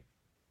Monday night.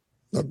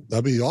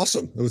 That'd be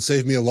awesome. It would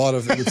save me a lot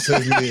of a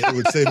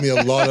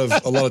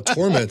lot of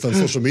torment on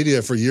social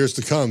media for years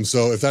to come.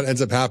 So if that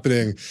ends up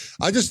happening,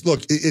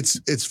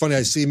 it's funny.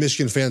 I see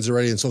Michigan fans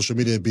already in social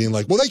media being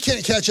like, well, they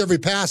can't catch every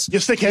pass.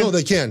 Yes, they can. No,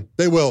 they can.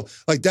 They will.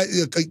 Like that,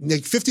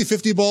 like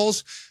 50-50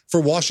 balls for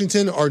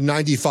Washington are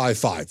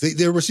 95-5.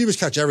 Their receivers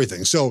catch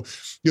everything. So,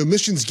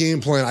 Michigan's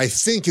game plan, I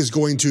think, is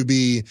going to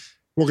be,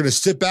 we're going to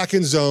sit back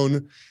in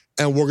zone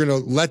and we're going to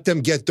let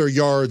them get their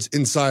yards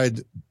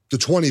inside the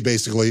 20,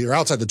 basically, or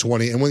outside the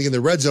 20. And when they get in the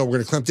red zone, we're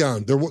going to clamp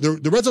down.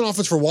 The red zone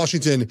offense for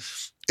Washington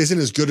isn't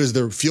as good as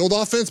their field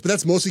offense, but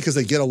that's mostly because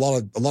they get a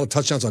lot of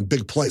touchdowns on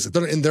big plays.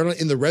 They're not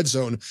in the red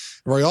zone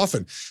very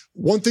often.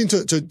 One thing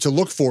to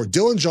look for,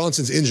 Dylan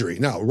Johnson's injury.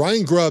 Now,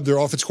 Ryan Grubb, their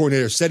offense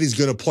coordinator, said he's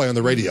going to play on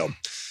the radio.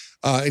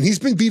 And he's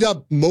been beat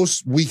up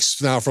most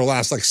weeks now for the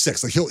last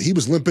 6. Like he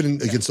was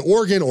limping against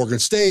Oregon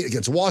State,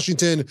 against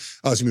Washington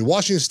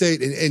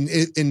State.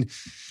 And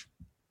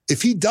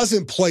if he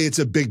doesn't play, it's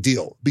a big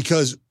deal,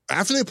 because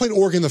after they played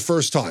Oregon the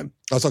first time,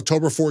 that's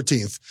October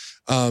 14th,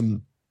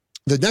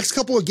 the next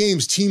couple of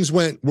games, teams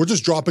went, we're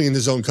just dropping into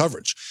zone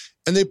coverage.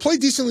 And they played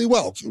decently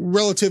well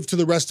relative to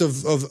the rest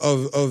of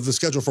the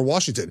schedule for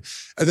Washington.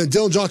 And then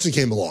Dylan Johnson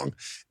came along.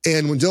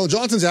 And when Dylan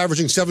Johnson's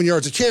averaging 7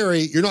 yards a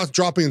carry, you're not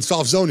dropping in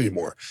soft zone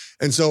anymore.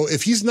 And so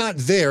if he's not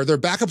there, their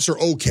backups are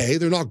okay.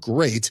 They're not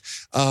great.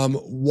 I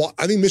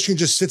think Michigan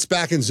just sits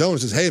back in zone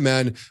and says, hey,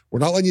 man, we're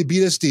not letting you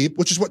beat us deep,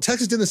 which is what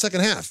Texas did in the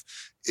second half.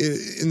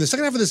 In the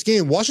second half of this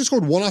game, Washington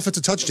scored one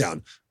offensive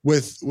touchdown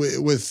with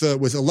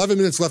 11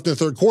 minutes left in the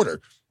third quarter.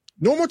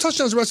 No more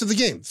touchdowns the rest of the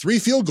game. 3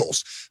 field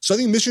goals. So I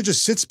think Michigan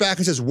just sits back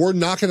and says, we're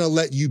not going to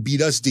let you beat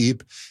us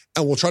deep,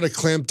 and we'll try to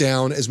clamp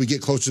down as we get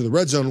closer to the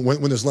red zone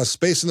when there's less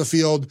space in the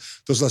field,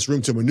 there's less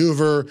room to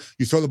maneuver.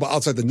 You throw the ball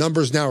outside the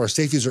numbers now, our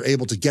safeties are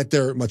able to get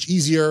there much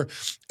easier.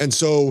 And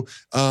so,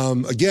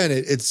 again,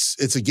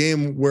 it's a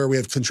game where we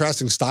have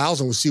contrasting styles,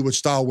 and we'll see which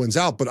style wins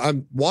out. But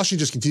Washington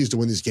just continues to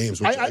win these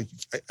games, which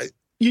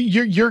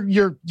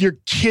You're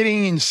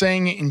kidding and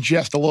saying it in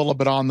jest a little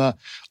bit on the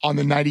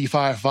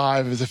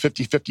 95-5 as a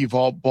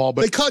 50-50 ball,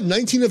 but they caught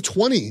 19 of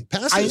 20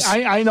 passes.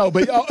 I know,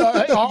 but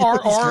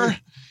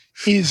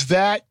is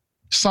that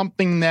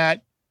something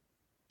that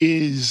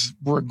is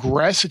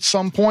regress at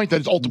some point,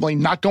 that is ultimately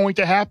not going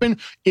to happen?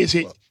 Is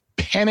it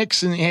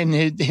Penix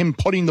and him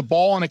putting the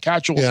ball in a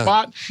catchable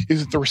spot?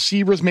 Is it the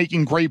receivers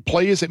making great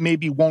plays that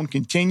maybe won't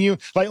continue?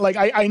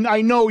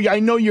 I know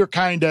you're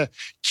kind of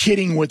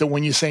kidding with it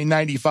when you say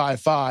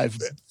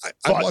 95-5.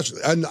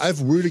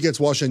 I've rooted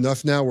against Washington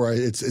enough now where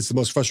it's the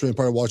most frustrating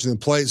part of watching them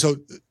play. So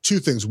 2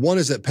 things. One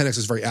is that Penix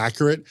is very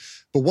accurate,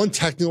 but one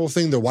technical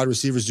thing their wide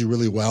receivers do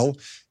really well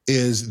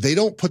is they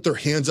don't put their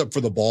hands up for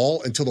the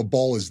ball until the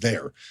ball is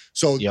there.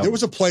 So there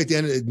was a play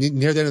near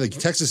the end of the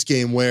Texas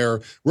game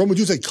where Rome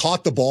Odunze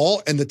caught the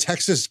ball and the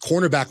Texas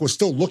cornerback was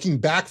still looking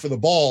back for the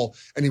ball,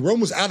 and Rome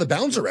was out of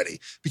bounds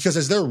already, because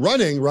as they're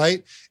running,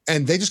 right,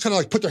 and they just kind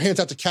of put their hands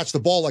out to catch the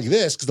ball like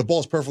this because the ball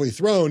is perfectly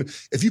thrown.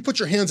 If you put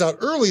your hands out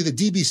early, the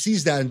DB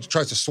sees that and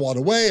tries to swat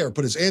away or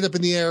put his hand up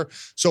in the air.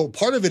 So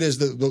part of it is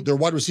their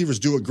wide receivers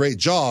do a great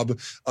job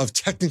of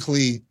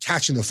technically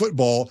catching the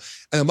football,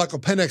 and then Michael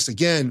Penix,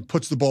 again,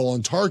 puts the ball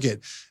on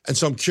target. And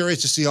so I'm curious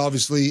to see,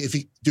 obviously, if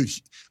he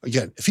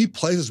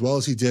plays as well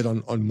as he did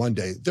on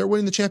Monday, they're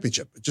winning the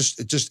championship. It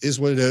just is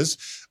what it is.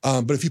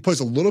 But if he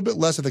plays a little bit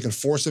less, if they can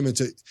force him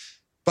into,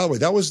 by the way,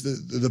 that was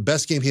the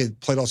best game he had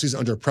played all season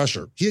under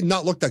pressure. He had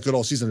not looked that good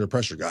all season under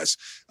pressure, guys.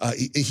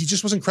 He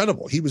just was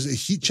incredible. He was a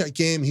heat check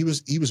game. He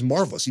was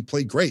marvelous. He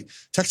played great.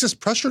 Texas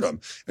pressured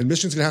him, and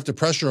Michigan's going to have to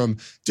pressure him.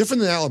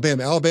 Different than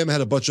Alabama. Alabama had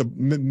a bunch of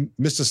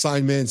missed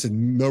assignments,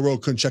 and Milroe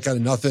couldn't check out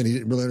of nothing. He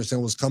didn't really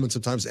understand what was coming,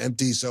 sometimes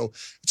empty. So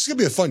it's going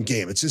to be a fun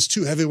game. It's just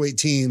 2 heavyweight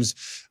teams,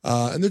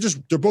 and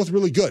they're both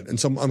really good. And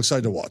so I'm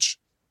excited to watch.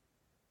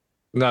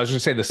 No, I was going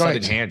to say the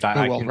sudden hands.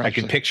 I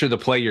can picture the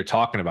play you're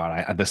talking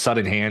about. The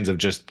sudden hands of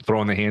just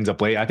throwing the hands up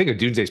late. I think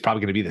Odunze is probably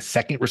going to be the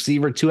second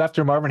receiver too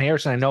after Marvin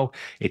Harrison. I know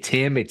it's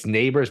him, it's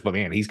neighbors, but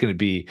man, he's going to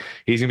be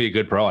a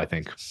good pro, I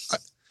think.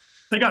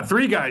 They got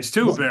three guys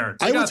too, Bear.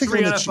 They got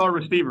three NFL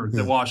receivers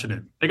at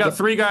Washington. They got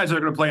three guys that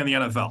are going to play in the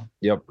NFL.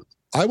 Yep.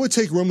 I would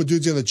take Rome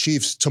Odunze on the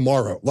Chiefs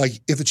tomorrow. Like,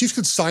 if the Chiefs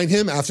could sign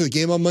him after the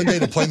game on Monday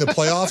to play in the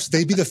playoffs,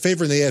 they'd be the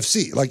favorite in the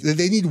AFC. Like,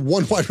 they need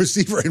one wide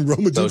receiver, and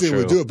Rome Odunze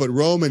would do it. But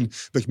Rome and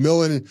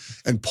McMillan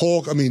and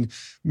Polk, I mean,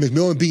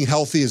 McMillan being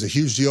healthy is a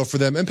huge deal for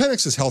them. And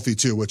Penix is healthy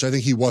too, which I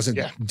think he wasn't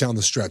down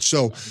the stretch.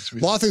 So a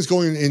lot of things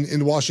going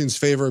in Washington's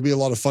favor. It'd be a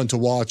lot of fun to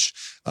watch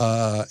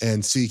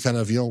and see kind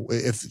of,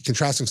 if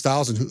contrasting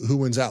styles and who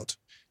wins out.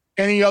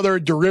 Any other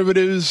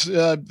derivatives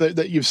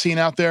that you've seen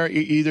out there,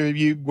 either of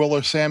you, Will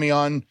or Sammy,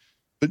 on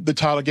the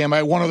title game? I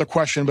have one other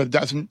question, but it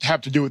doesn't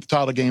have to do with the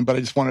title game, but I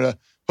just wanted to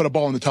put a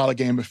ball in the title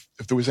game if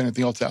there was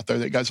anything else out there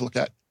that you guys look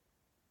at.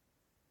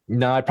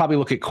 No, I'd probably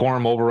look at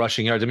Corum over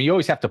rushing yards. I mean, you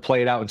always have to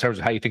play it out in terms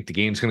of how you think the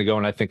game's going to go.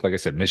 And I think, like I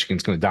said,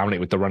 Michigan's going to dominate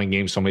with the running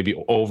game. So maybe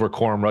over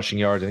Corum rushing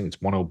yards. I think it's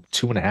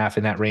 102.5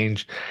 in that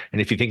range.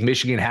 And if you think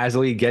Michigan has the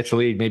lead, gets the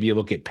lead, maybe you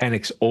look at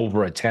Penix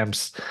over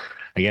attempts.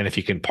 Again, if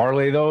you can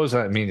parlay those,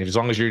 I mean, as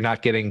long as you're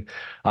not getting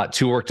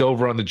too worked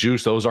over on the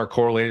juice, those are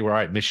correlated. Where, all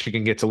right,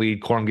 Michigan gets a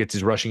lead, Corum gets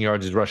his rushing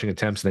yards, his rushing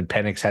attempts, and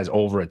then Penix has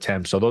over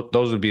attempts. So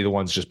those would be the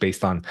ones just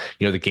based on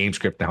the game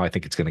script and how I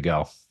think it's going to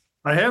go.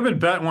 I haven't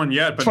bet one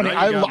yet, but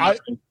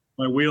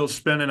my wheels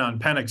spinning on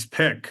Penix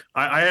pick.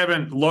 I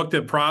haven't looked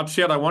at props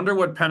yet. I wonder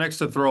what Penix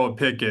to throw a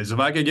pick is. If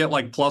I could get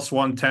like plus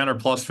 110 or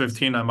plus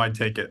 15, I might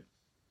take it.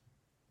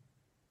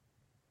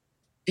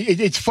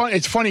 It's fun.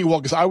 It's funny, Will,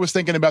 because I was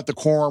thinking about the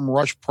Corum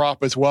rush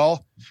prop as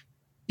well.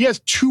 He has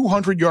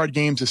 200-yard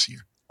games this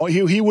year.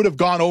 He would have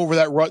gone over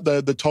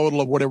that the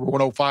total of whatever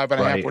 105 and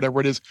a half,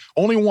 whatever it is.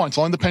 Only once,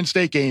 only the Penn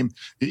State game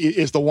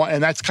is the one,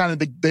 and that's kind of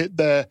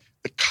the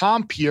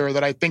comp here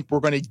that I think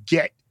we're going to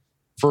get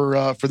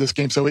for this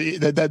game. So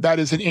that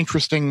is an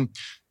interesting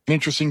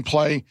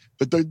play.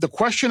 But the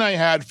question I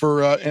had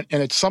for and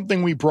it's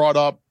something we brought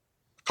up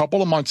a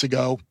couple of months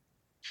ago.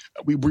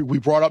 We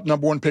brought up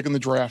number one pick in the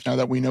draft. Now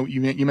that we know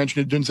you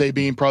mentioned Odunze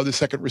being probably the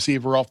second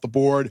receiver off the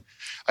board,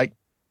 like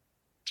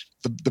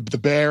the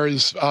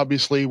Bears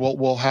obviously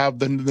will have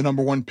the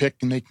number one pick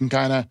and they can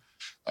kind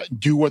of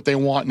do what they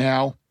want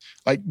now.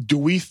 Like, do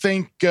we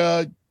think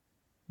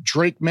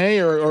Drake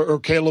May or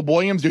Caleb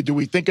Williams? Do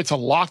we think it's a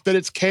lock that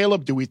it's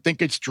Caleb? Do we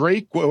think it's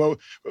Drake?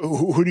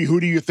 Who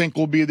do you think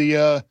will be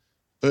the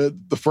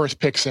first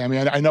pick, Sammy?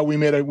 I know we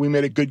made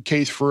a good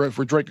case for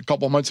Drake a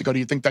couple of months ago. Do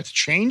you think that's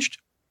changed?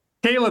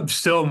 Caleb's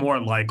still more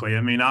likely.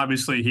 I mean,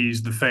 obviously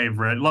he's the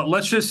favorite.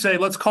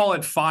 Let's call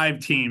it 5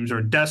 teams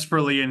are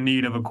desperately in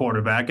need of a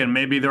quarterback, and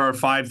maybe there are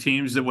 5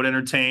 teams that would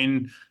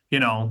entertain,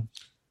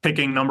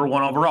 picking number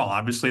one overall.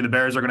 Obviously, the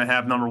Bears are going to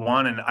have number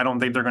one, and I don't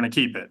think they're going to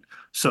keep it.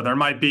 So there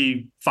might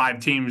be 5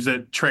 teams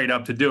that trade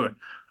up to do it.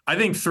 I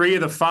think 3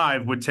 of the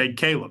 5 would take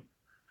Caleb.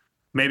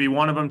 Maybe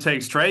one of them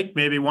takes Drake.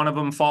 Maybe one of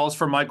them falls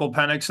for Michael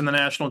Penix in the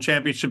national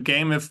championship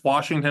game if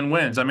Washington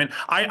wins. I mean,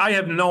 I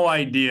have no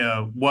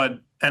idea what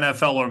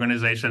NFL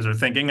organizations are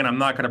thinking, and I'm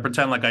not going to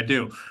pretend like I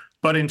do.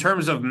 But in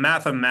terms of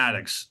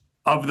mathematics,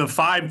 of the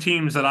 5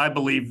 teams that I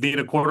believe need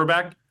a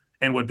quarterback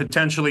and would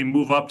potentially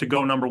move up to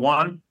go number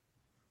one,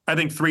 I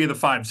think 3 of the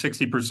 5,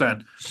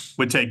 60%,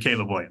 would take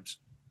Caleb Williams.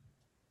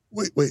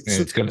 Wait.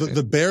 So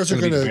the Bears are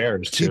going to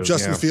keep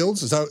Justin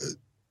Fields? Is that?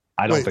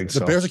 I don't think so.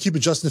 The Bears are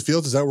keeping Justin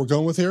Fields? Is that what we're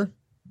going with here,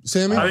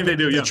 Sammy? I think they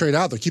do, They trade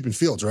out. They're keeping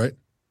Fields, right?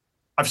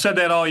 I've said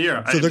that all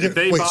year. So if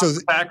they bounce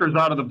the Packers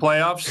out of the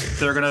playoffs,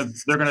 they're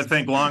gonna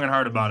think long and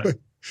hard about it.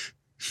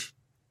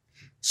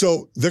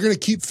 So they're going to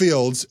keep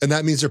Fields, and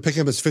that means they're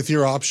picking up his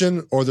 5th-year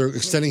option, or they're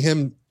extending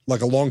him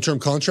like a long-term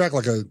contract,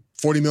 like a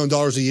 $40 million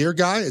a year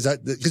guy? Is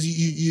that because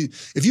you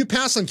if you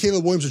pass on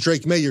Caleb Williams or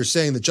Drake May, you're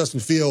saying that Justin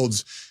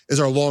Fields is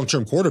our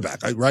long-term quarterback,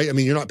 right? I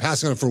mean, you're not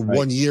passing on him for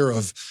 1 year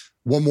of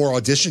one more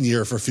audition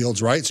year for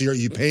Fields, right? So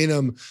you paying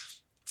him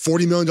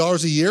 $40 million a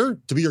year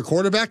to be your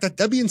quarterback?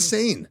 That'd be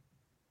insane.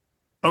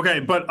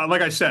 Okay, but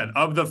like I said,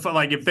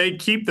 if they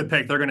keep the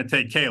pick, they're going to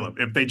take Caleb.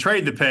 If they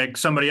trade the pick,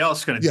 somebody else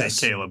is going to take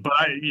Caleb. But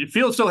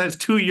Fields still has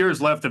 2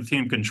 years left of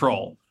team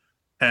control.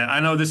 And I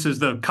know this is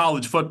the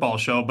college football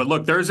show, but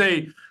look, there's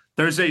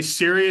a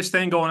serious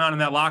thing going on in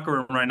that locker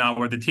room right now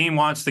where the team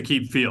wants to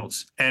keep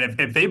Fields. And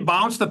if they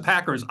bounce the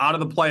Packers out of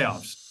the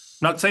playoffs,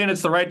 I'm not saying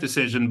it's the right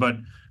decision, but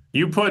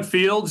you put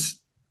Fields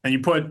and you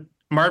put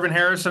Marvin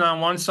Harrison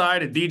on one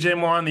side and DJ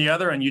Moore on the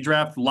other, and you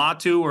draft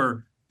Latu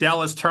or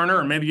Dallas Turner,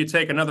 or maybe you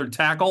take another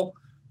tackle,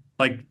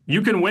 like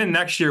you can win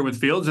next year with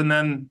Fields. And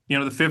then, the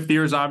 5th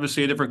year is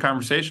obviously a different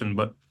conversation,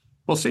 but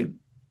we'll see.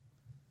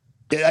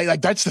 Yeah,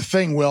 that's the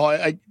thing, Will.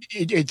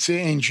 It's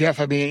in Jeff.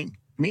 I mean,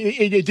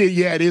 it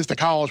is the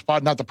college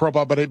pod, not the pro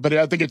pod, but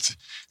I think it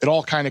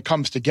all kind of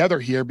comes together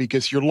here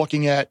because you're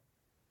looking at,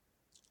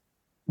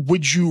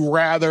 would you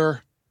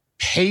rather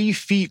pay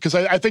fee? Because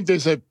I think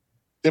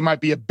there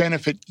might be a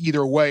benefit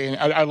either way. And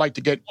I'd like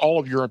to get all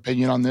of your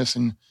opinion on this,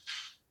 and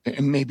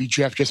maybe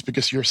Jeff, just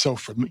because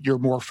you're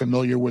more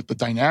familiar with the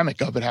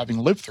dynamic of it, having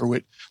lived through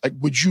it. Like,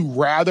 would you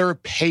rather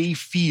pay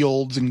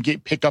Fields and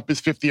pick up his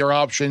 5th-year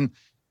option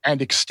and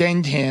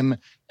extend him,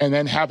 and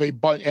then have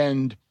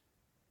and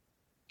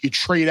you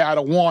trade out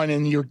of one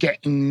and you're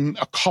getting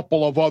a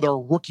couple of other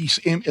rookies,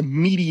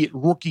 immediate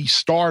rookie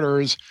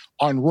starters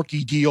on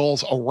rookie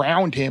deals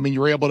around him, and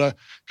you're able to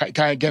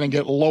kind of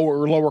get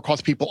lower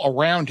cost people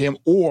around him?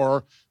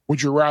 Or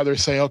would you rather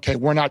say, okay,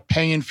 we're not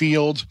paying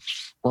Fields,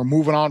 we're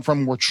moving on from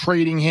him, we're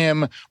trading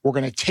him, we're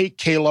going to take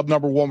Caleb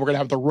number one, we're going to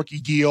have the rookie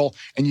deal,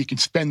 and you can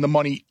spend the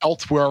money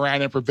elsewhere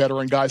around him for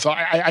veteran guys? So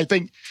I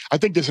think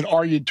there's an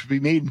argument to be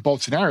made in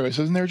both scenarios,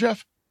 isn't there,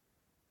 Jeff?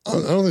 I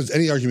don't think there's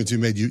any argument to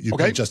be made. You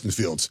okay. Pick Justin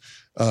Fields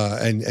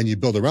and you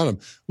build around him.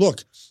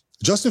 Look,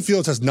 Justin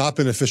Fields has not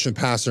been an efficient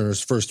passer in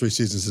his first 3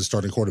 seasons as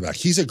starting quarterback.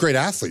 He's a great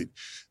athlete.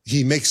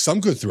 He makes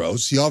some good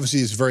throws. He obviously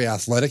is very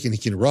athletic and he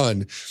can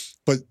run.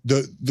 But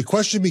the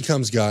question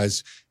becomes,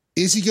 guys,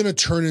 is he going to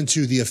turn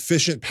into the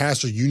efficient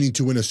passer you need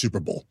to win a Super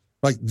Bowl?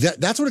 Like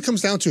that's what it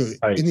comes down to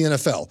in the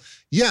NFL.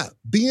 Yeah,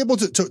 being able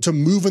to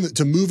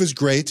move is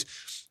great.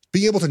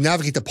 Being able to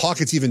navigate the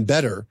pocket's even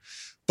better.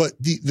 But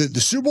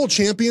the Super Bowl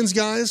champions,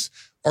 guys,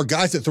 are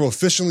guys that throw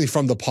efficiently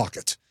from the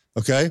pocket.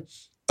 Okay,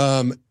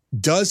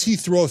 does he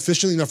throw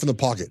efficiently enough from the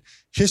pocket?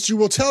 History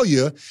will tell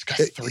you. He's got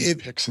 30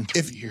 picks in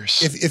 3 years.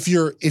 If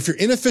you're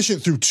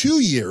inefficient through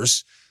 2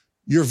 years,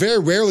 you're very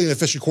rarely an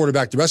efficient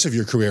quarterback the rest of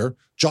your career.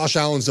 Josh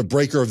Allen's the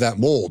breaker of that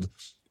mold.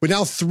 But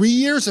now 3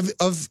 years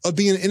of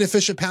being an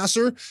inefficient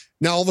passer,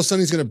 now all of a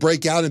sudden he's going to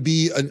break out and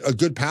be a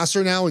good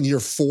passer now in year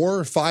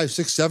 4, 5,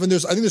 6, 7. I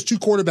think there's 2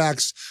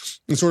 quarterbacks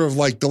in sort of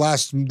like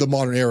the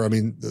modern era. I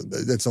mean,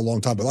 that's a long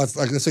time, but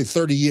let's say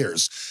 30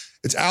 years.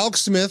 It's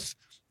Alex Smith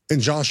and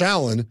Josh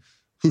Allen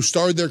who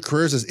started their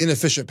careers as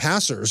inefficient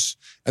passers,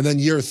 and then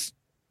year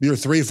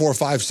 3, 4,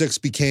 5, 6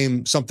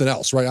 became something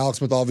else, right? Alex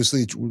Smith,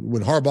 obviously,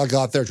 when Harbaugh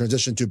got there,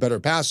 transitioned to a better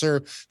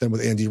passer than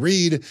with Andy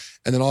Reid.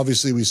 And then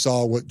obviously we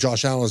saw what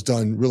Josh Allen has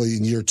done really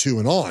in year 2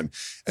 and on.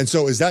 And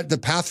so is that the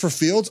path for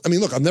Fields? I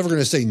mean, look, I'm never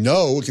going to say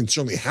no. It can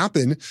certainly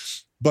happen.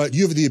 But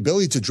you have the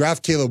ability to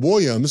draft Caleb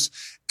Williams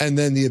and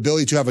then the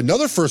ability to have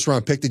another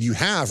first-round pick that you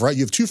have, right?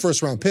 You have 2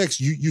 first-round picks.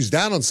 You use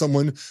that on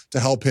someone to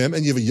help him,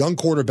 and you have a young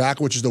quarterback,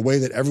 which is the way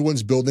that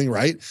everyone's building,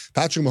 right?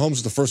 Patrick Mahomes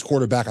is the first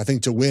quarterback, I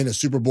think, to win a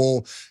Super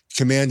Bowl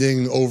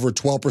commanding over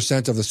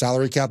 12% of the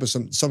salary cap or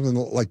something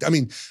like that. I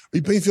mean, are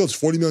you paying Fields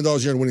 $40 million a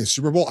year and winning a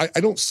Super Bowl? I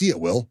don't see it,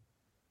 Will.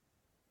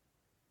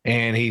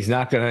 And he's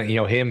not going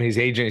to, his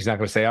agent, he's not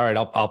going to say, all right,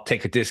 I'll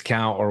take a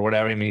discount or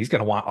whatever. I mean, he's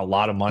going to want a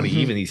lot of money. Mm-hmm.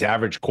 Even these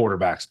average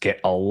quarterbacks get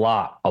a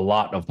lot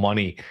of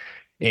money.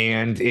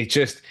 And it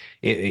just,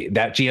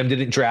 that GM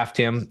didn't draft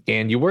him.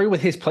 And you worry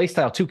with his play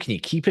style too. Can you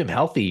keep him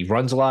healthy? He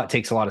runs a lot,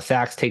 takes a lot of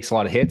sacks, takes a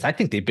lot of hits. I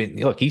think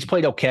he's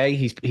played okay.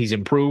 He's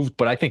improved,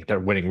 but I think they're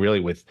winning really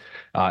with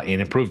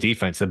an improved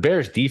defense. The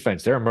Bears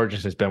defense, their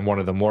emergence has been one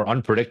of the more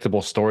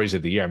unpredictable stories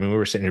of the year. I mean, we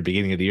were sitting at the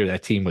beginning of the year,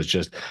 that team was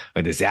just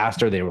a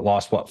disaster. They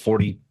lost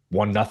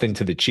 41-0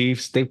 to the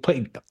Chiefs. They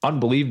played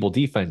unbelievable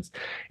defense.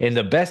 And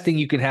the best thing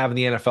you can have in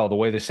the NFL, the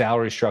way the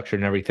salary is structured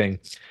and everything,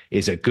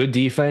 is a good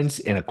defense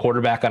and a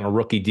quarterback on a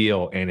rookie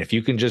deal. And if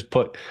you can just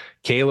put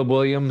Caleb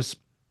Williams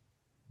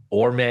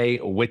or May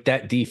with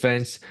that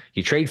defense,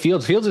 you trade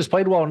Fields. Fields has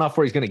played well enough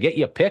where he's going to get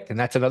you a pick, and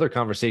that's another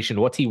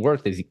conversation. What's he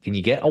worth? Can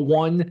you get a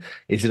 1?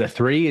 Is it a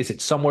 3? Is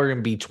it somewhere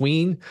in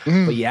between?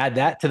 But you add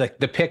that to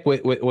the pick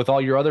with all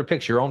your other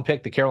picks, your own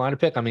pick, the Carolina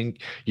pick. I mean,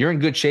 you're in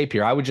good shape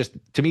here. I would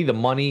to me, the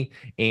money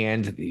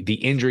and the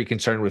injury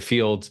concern with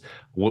Fields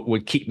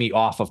would keep me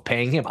off of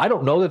paying him. I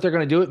don't know that they're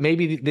going to do it.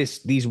 Maybe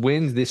these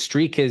wins, this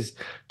streak has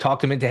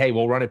talked him into, hey,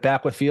 we'll run it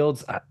back with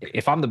Fields.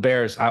 If I'm the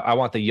Bears, I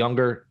want the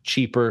younger,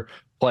 cheaper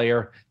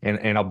player,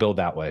 and I'll build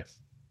that way.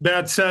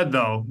 That said,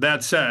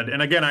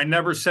 and again, I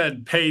never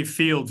said pay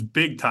Fields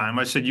big time.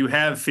 I said you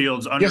have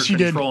Fields under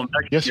control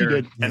next year, you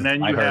did. And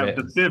then you have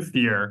the 5th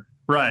year.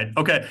 Right.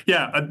 Okay.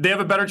 Yeah. They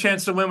have a better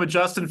chance to win with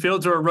Justin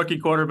Fields or a rookie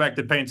quarterback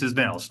that paints his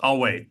nails. I'll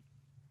wait.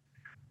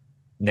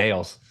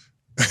 Nails.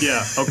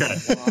 Yeah. Okay.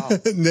 Wow.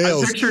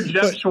 Nails. I picture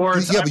Jeff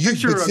Schwartz.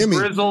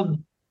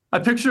 I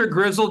picture a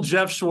grizzled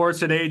Jeff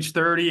Schwartz at age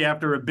 30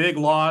 after a big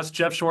loss.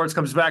 Jeff Schwartz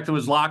comes back to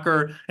his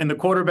locker, and the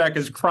quarterback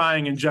is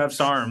crying in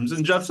Jeff's arms.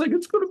 And Jeff's like,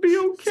 it's going to be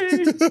okay.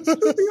 It's going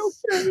to be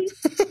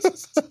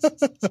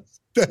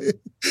okay.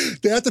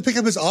 They have to pick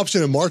up his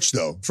option in March,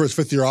 though, for his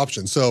 5th-year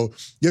option. So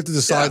you have to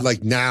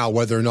decide, now,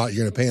 whether or not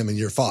you're going to pay him in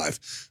year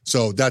 5.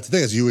 So that's the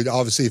thing is you would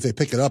obviously, if they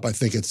pick it up, I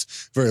think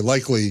it's very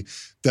likely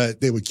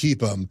that they would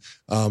keep him.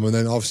 And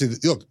then obviously,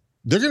 look,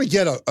 they're going to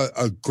get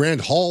a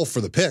grand haul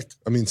for the pick.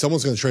 I mean,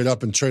 someone's going to trade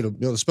up and spend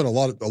a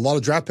lot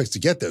of draft picks to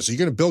get there. So you're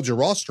going to build your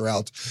roster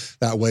out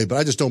that way. But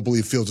I just don't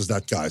believe Fields is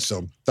that guy.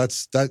 So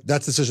that's the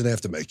decision they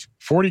have to make.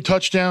 40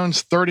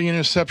 touchdowns, 30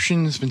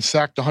 interceptions, been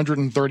sacked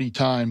 130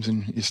 times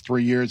in his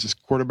 3 years. His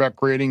quarterback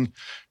rating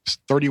is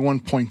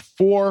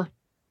 31.4,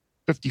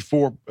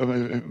 54,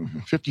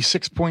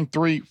 56.3,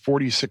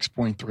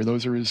 46.3.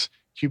 Those are his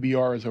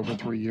QBRs over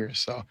 3 years.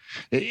 So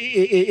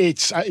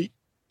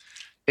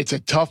it's a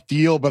tough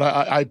deal, but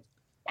I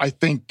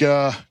think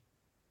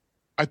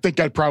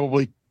I'd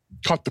probably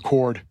cut the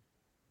cord.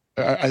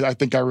 I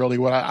think I really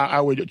would. I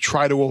would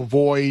try to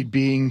avoid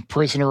being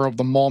prisoner of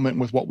the moment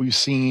with what we've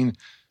seen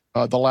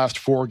the last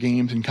 4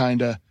 games and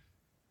kind of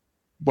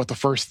the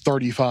first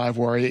 35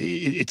 were.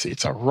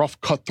 It's a rough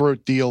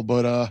cutthroat deal,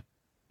 but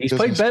he's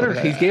played better.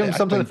 He's gave him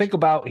something to think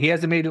about. He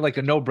hasn't made it like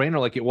a no-brainer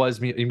like it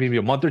was maybe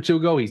a month or two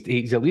ago.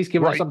 He's at least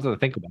given us something to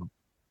think about.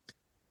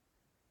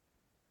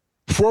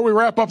 Before we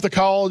wrap up the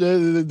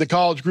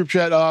college group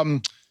chat,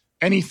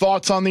 any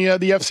thoughts on the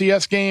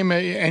FCS game?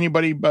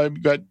 Anybody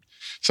got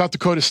South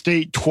Dakota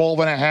State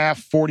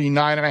 12.5,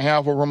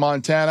 49.5 over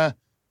Montana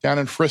down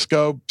in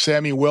Frisco?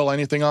 Sammy, Will,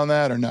 anything on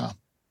that or no?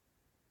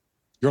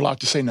 You're allowed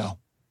to say no.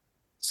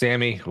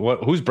 Sammy,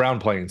 who's Brown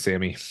playing,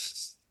 Sammy?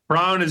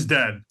 Brown is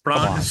dead.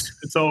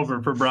 It's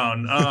over for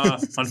Brown,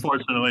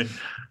 unfortunately.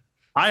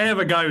 I have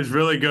a guy who's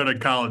really good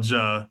at college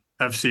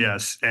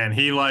FCS, and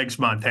he likes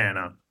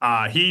Montana.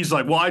 He's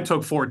like, well, I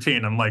took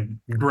 14. I'm like,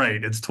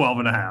 great, it's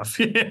 12.5.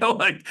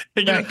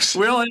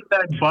 We all have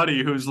that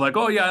buddy who's like,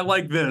 oh, yeah, I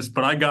like this,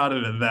 but I got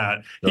it at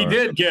that. Sure. He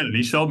did get it.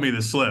 He showed me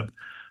the slip.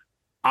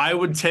 I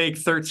would take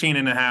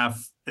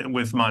 13.5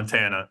 with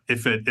Montana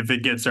if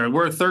it gets there.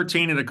 We're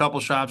 13 at a couple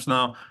shops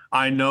now.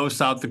 I know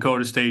South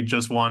Dakota State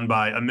just won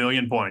by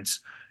 1,000,000 points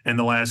in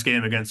the last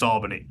game against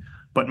Albany,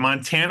 but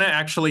Montana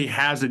actually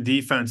has a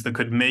defense that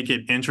could make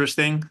it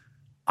interesting.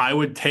 I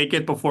would take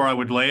it before I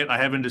would lay it. I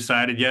haven't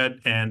decided yet,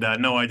 and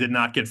no, I did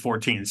not get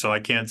 14, so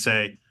I can't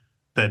say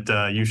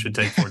that you should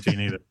take 14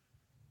 either.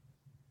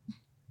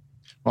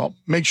 Well,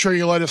 make sure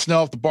you let us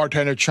know if the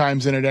bartender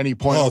chimes in at any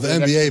point. Oh, the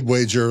NBA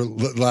wager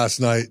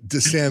last night,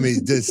 Sammy,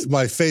 this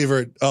my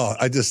favorite. Oh,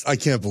 I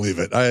can't believe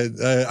it.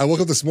 I woke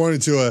up this morning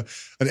to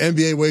an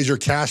NBA wager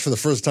cash for the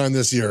first time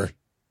this year.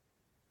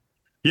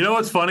 You know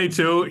what's funny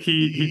too?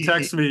 He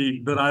texted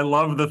me that I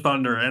love the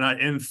Thunder, and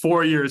in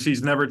 4 years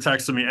he's never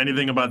texted me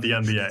anything about the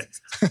NBA.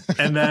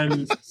 And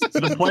then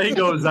the play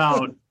goes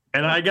out,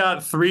 and I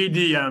got 3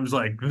 DMs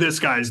like, "This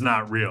guy's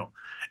not real."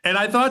 And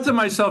I thought to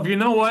myself, you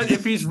know what?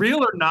 If he's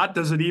real or not,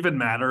 does it even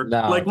matter?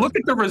 No, look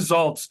at the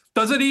results.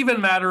 Does it even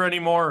matter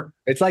anymore?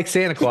 It's like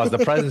Santa Claus. The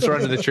presents are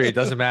under the tree. It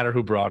doesn't matter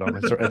who brought them.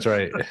 That's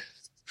right.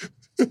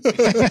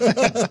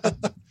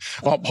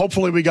 Well,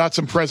 hopefully we got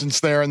some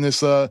presents there in this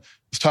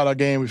title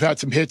game. We've had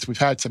some hits, we've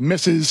had some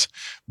misses,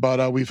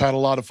 but we've had a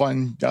lot of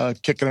fun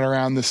kicking it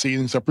around this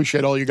season. So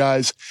appreciate all you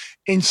guys'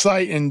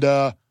 insight, and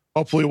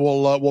hopefully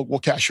we'll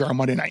cash here on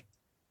Monday night.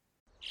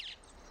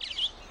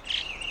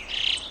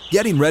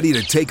 Getting ready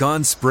to take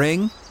on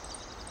spring?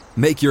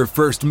 Make your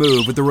first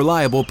move with the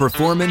reliable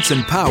performance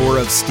and power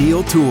of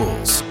Steel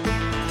tools.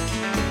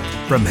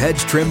 From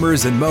hedge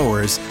trimmers and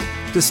mowers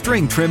to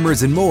string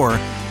trimmers and more,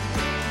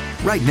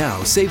 right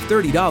now save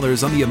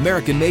 $30 on the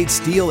American-made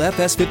Steel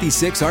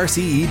FS56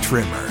 RCE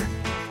trimmer.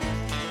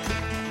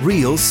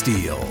 Real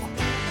Steel.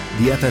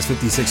 The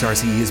FS56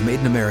 RCE is made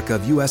in America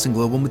of U.S. and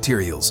global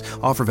materials.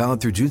 Offer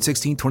valid through June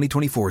 16,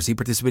 2024. See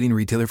participating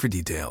retailer for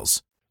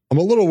details. I'm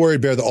a little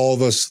worried, Bear, that all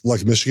of us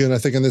like Michigan, I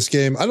think, in this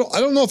game. I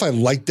don't know if I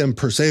like them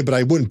per se, but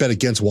I wouldn't bet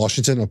against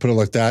Washington. I'll put it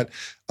like that.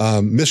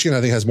 Michigan,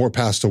 I think, has more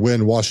paths to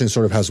win. Washington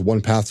sort of has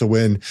one path to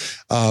win.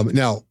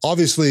 Now,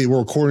 obviously, we're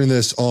recording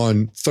this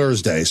on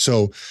Thursday,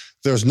 so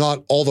there's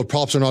not all the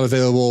props are not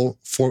available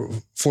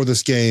for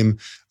this game.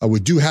 We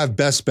do have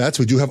best bets.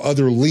 We do have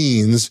other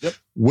leans. Yep.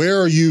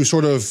 Where are you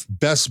sort of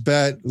best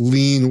bet,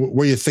 lean?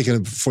 Where are you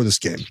thinking for this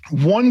game?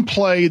 One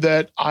play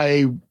that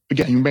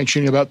again, you're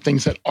mentioning about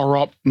things that are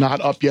up, not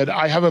up yet.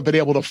 I haven't been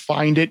able to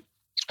find it.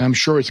 I'm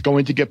sure it's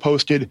going to get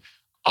posted.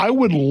 I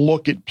would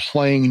look at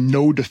playing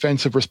no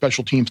defensive or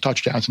special teams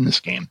touchdowns in this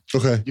game.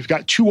 Okay. You've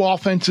got two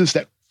offenses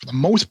that, for the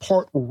most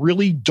part,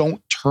 really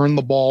don't turn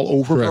the ball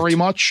over very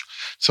much.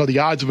 So the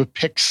odds of a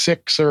pick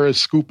six or a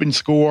scoop and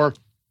score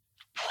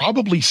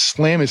probably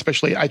slim,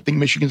 especially I think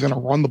Michigan's going to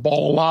run the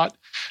ball a lot.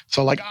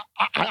 So like,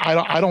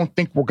 I don't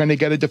think we're going to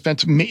get a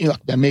defensive,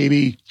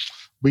 maybe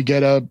we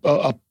get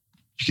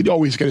you could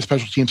always get a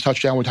special teams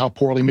touchdown with how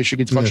poorly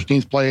Michigan's special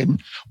teams played,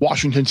 and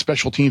Washington's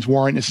special teams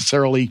weren't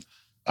necessarily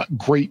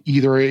great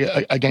either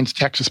against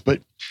Texas,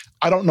 but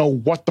I don't know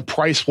what the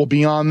price will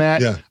be on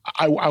that. Yeah.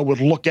 I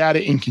would look at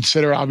it and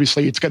consider,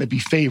 obviously it's going to be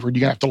favored.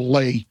 You're going to have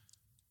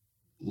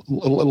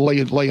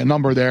to lay a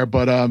number there,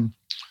 but I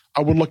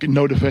would look at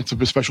no defensive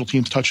or special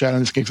teams touchdown in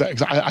this game.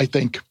 I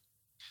think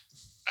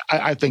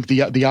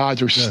the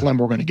odds are slim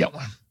we're going to get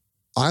one.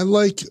 I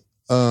like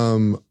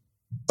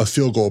a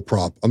field goal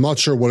prop. I'm not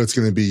sure what it's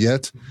going to be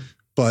yet,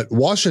 but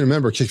Washington,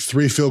 remember, kicked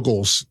 3 field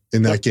goals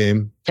in that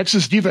game.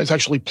 Texas defense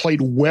actually played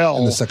well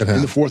in the second half,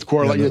 in the fourth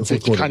quarter, to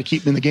kind of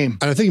keep them in the game.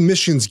 And I think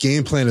Michigan's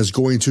game plan is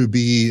going to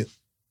be,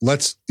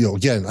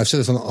 again, I've said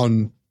this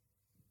on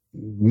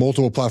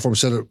multiple platforms,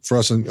 said it for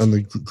us on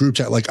the group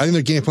chat. Like, I think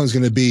their game plan is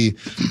going to be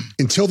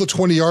until the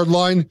 20-yard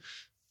line,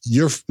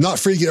 you're not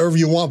free to get wherever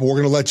you want, but we're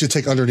going to let you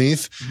take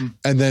underneath. Mm-hmm.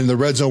 And then the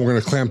red zone, we're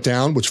going to clamp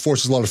down, which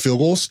forces a lot of field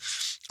goals.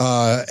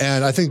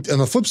 And I think on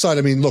the flip side,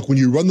 I mean, look, when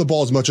you run the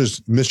ball as much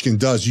as Michigan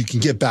does, you can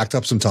get backed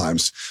up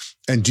sometimes.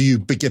 And do you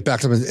get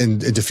backed up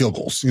into field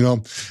goals,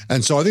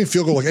 And so I think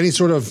field goal, like any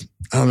sort of,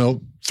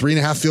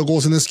 3.5 field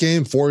goals in this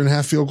game,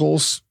 4.5 field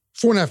goals,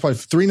 4.5, probably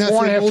 3.5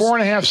 field goals.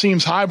 4.5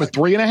 seems high, but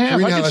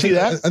 3.5, I can see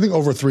that. I think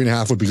over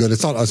 3.5 would be good.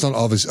 It's not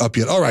obviously up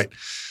yet. All right,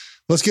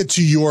 let's get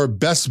to your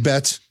best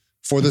bet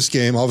for this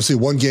game. Obviously,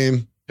 one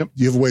game. Yep.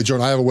 You have a wager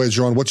on. I have a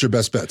wager on. What's your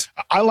best bet?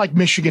 I like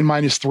Michigan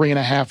minus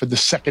 3.5 in the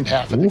second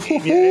half of the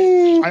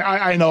game.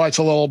 I know it's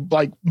a little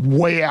like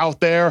way out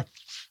there,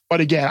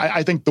 but again,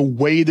 I think the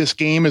way this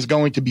game is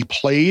going to be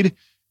played,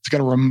 it's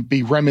going to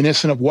be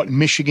reminiscent of what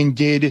Michigan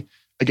did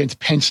against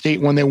Penn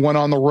State when they went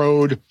on the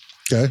road.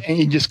 Okay. And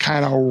he just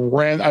kind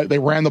of they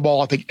ran the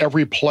ball, I think,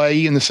 every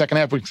play in the second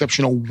half, with the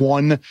exception of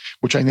one,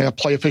 which I think that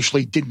play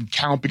officially didn't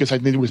count because I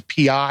think it was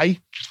PI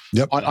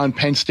on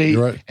Penn State.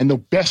 Right. And the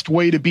best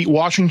way to beat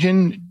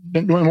Washington,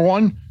 number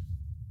one,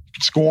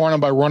 score on them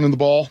by running the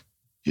ball.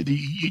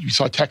 You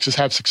saw Texas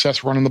have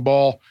success running the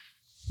ball,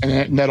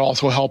 and that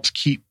also helps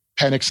keep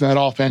Penix and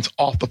that offense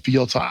off the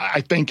field. So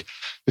I think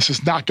this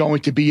is not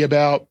going to be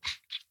about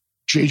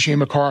J.J.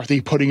 McCarthy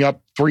putting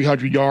up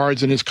 300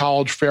 yards in his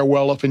college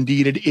farewell, if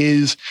indeed it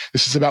is.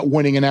 This is about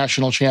winning a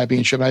national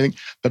championship. And I think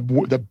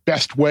the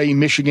best way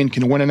Michigan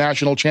can win a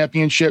national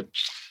championship,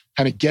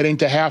 kind of get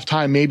into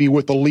halftime maybe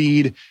with the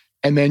lead,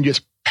 and then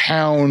just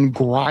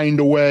grind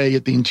away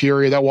at the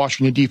interior of that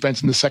Washington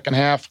defense in the second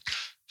half,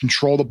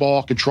 control the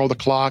ball, control the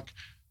clock,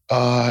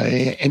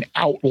 and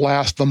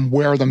outlast them,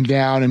 wear them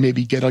down, and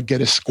maybe get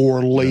a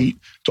score late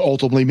to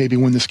ultimately maybe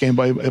win this game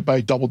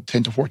by double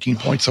 10 to 14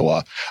 points.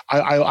 So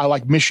I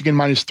like Michigan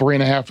minus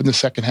 3.5 in the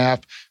second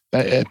half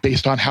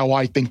based on how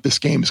I think this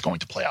game is going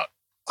to play out.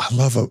 I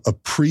love a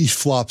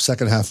pre-flop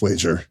second half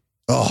wager.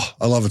 Oh,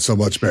 I love it so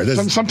much, Barry.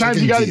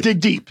 Sometimes you got to dig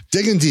deep.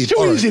 Digging deep. It's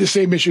too easy to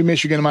say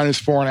Michigan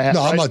minus 4.5.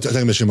 No, right? I'm not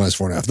taking Michigan minus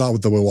 4.5. Not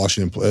with the way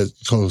Washington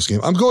closed this game.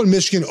 I'm going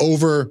Michigan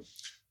over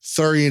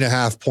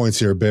 30.5 points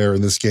here, Bear,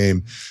 in this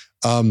game.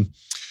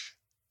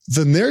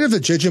 The narrative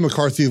that J.J.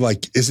 McCarthy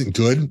isn't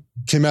good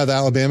came out of the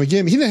Alabama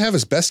game. He didn't have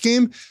his best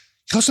game.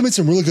 He also made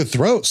some really good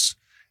throws.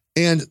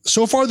 And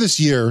so far this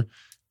year,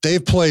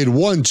 they've played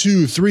 8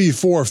 teams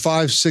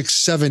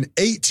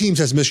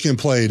has Michigan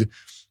played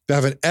that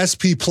have an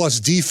SP plus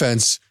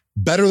defense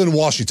better than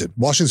Washington.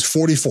 Washington's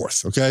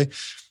 44th, okay?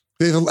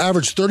 They've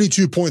averaged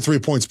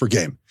 32.3 points per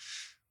game.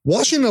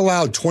 Washington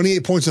allowed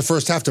 28 points in the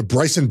first half to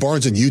Bryson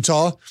Barnes in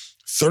Utah,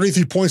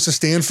 33 points to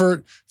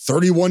Stanford,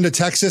 31 to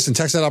Texas, and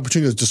Texas had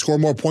opportunity to score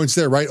more points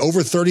there, right?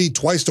 Over 30,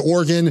 twice to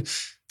Oregon.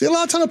 They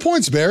allow a ton of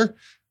points, Bear.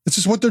 This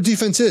is what their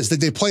defense is.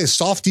 They play a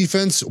soft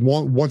defense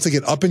once they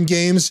get up in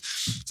games.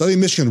 So I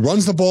think Michigan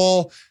runs the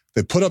ball.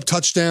 They put up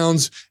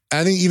touchdowns.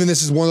 I think even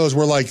this is one of those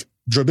where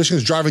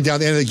Michigan's driving down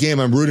the end of the game.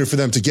 I'm rooting for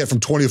them to get from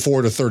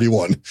 24 to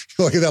 31.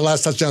 Look at that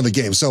last touchdown of the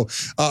game. So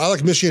I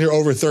like Michigan here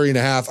over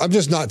 30.5. I'm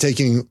just not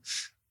taking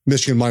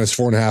Michigan minus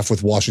 4.5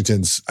 with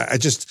Washington's. I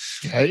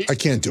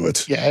can't do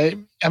it. Yeah.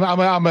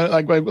 I'm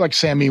like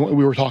Sammy,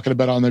 we were talking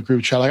about on the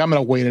group chat. I'm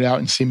going to wait it out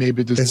and see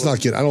maybe this. It's not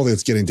getting, I don't think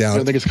it's getting down. I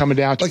don't think it's coming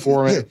down to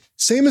 4. Yeah,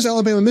 same as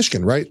Alabama,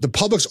 Michigan, right? The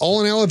public's all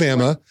in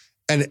Alabama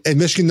and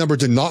Michigan number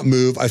did not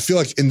move. I feel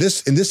like in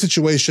this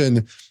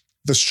situation,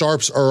 the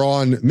sharps are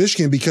on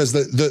Michigan because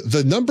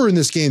the number in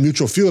this game,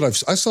 neutral field,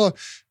 I saw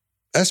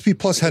SP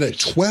Plus had it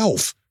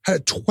 12.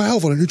 Had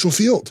 12 on a neutral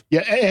field.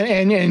 Yeah,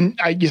 and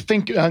you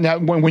think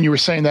that when you were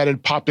saying that,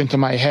 it popped into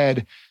my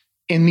head.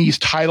 In these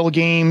title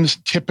games,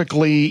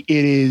 typically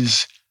it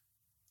is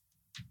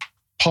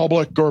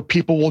public or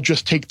people will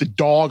just take the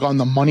dog on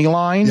the money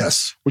line.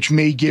 Yes, which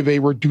may give a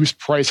reduced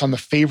price on the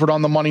favorite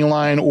on the money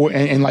line, or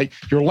and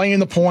you're laying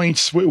the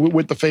points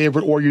with the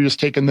favorite, or you're just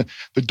taking the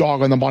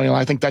dog on the money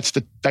line. I think that's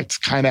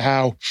kind of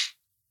how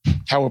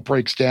it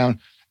breaks down.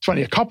 It's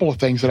funny. A couple of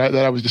things that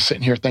I was just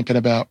sitting here thinking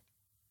about.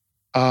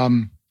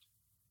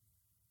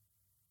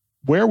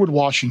 Where would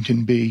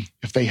Washington be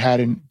if they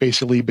hadn't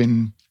basically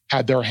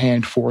had their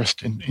hand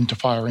forced into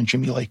firing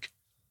Jimmy Lake?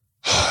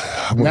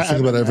 I'm going to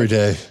think about it every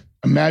day.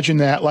 Imagine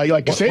that. Why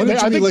did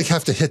Jimmy Lake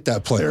have to hit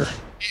that player?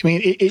 I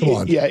mean,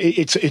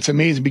 it's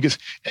amazing because,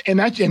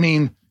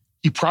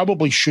 he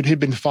probably should have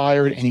been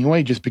fired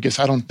anyway, just because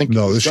I don't think.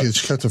 No,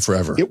 it's kept him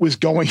forever. It was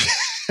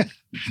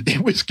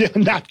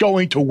not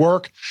going to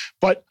work,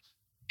 but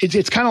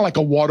it's kind of like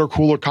a water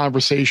cooler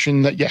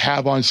conversation that you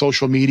have on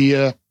social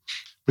media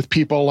with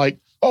people like,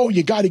 oh,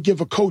 you got to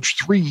give a coach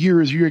 3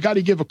 years. You got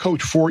to give a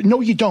coach 4. No,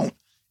 you don't.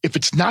 If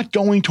it's not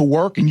going to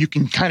work and you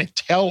can kind of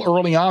tell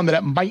early on that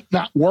it might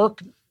not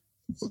work,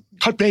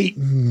 cut bait.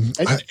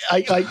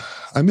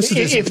 I miss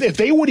it. If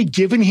they would have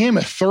given him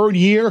a third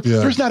year,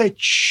 there's not a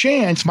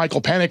chance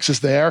Michael Penix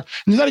is there. And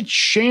there's not a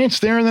chance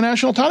they're in the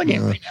national title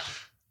game right now.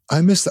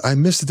 I miss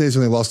the days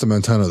when they lost to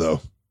Montana, though.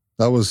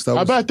 How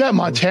about that?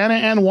 Montana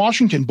and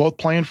Washington both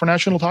playing for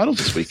national titles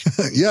this week.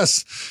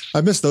 Yes.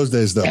 I miss those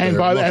days, though. And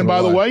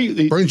by the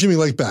way, bring Jimmy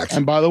Lake back.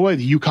 And by the way,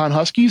 the UConn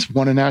Huskies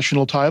won a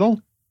national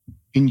title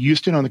in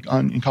Houston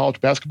in college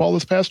basketball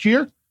this past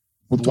year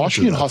with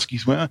Washington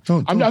Huskies.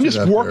 I'm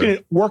just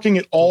working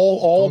it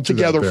all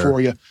together for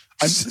you.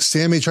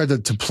 Sammy tried to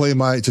play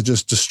to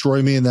just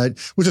destroy me in that,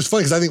 which is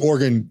funny because I think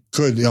Oregon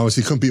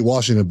obviously couldn't beat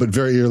Washington, but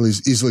very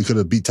easily could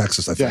have beat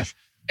Texas, I think.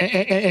 Yeah.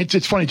 And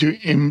it's funny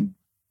too.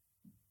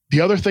 The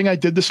other thing I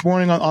did this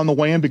morning on the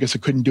way in, because I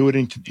couldn't do it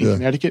in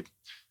Connecticut,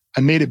 I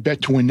made a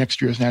bet to win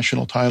next year's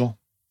national title.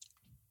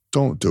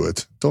 Don't do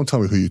it. Don't tell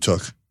me who you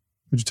took.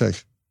 Who'd you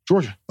take?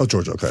 Georgia. Oh,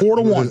 Georgia. Okay. 4-1.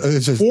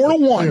 4-1. I'm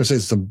going to say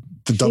it's the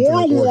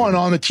 4-1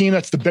 on the team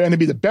that's going to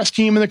be the best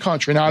team in the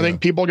country. Now, I think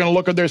people are going to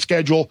look at their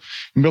schedule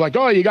and be like,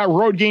 oh, you got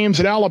road games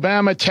at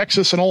Alabama,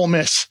 Texas, and Ole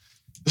Miss.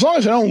 As long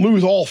as they don't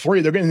lose all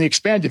three, they're getting the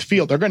expanded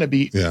field. They're going to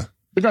be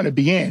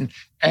in.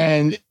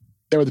 And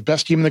they were the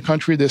best team in the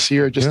country this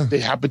year. They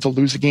happened to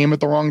lose a game at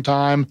the wrong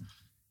time.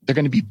 They're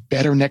going to be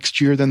better next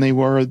year than they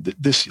were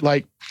this.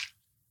 Like,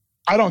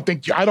 I don't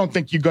think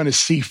you're going to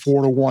see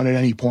 4-1 at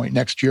any point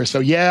next year. So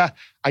yeah,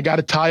 I got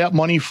to tie up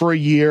money for a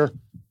year,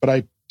 but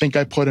I think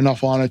I put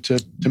enough on it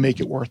to make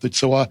it worth it.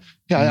 So I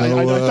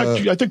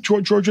think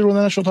Georgia will win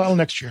the national title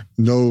next year.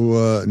 No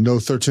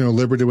 13-0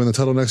 Liberty win the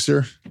title next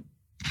year.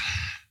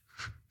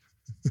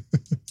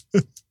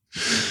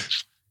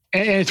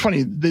 And it's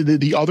funny,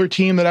 the other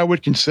team that I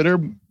would consider,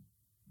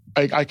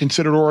 I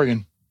considered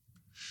Oregon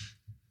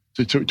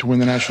to win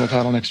the national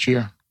title next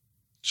year.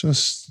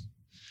 Just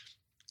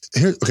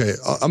here, okay.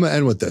 I'm going to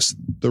end with this.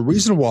 The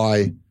reason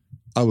why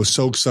I was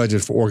so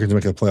excited for Oregon to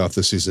make a playoff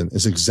this season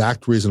is the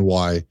exact reason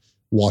why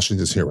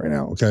Washington's here right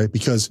now. Okay,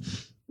 because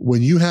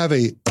when you have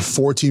a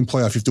 4-team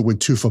playoff, you have to win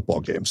 2 football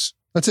games.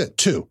 That's it,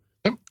 2.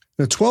 Yep.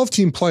 In a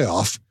 12-team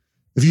playoff,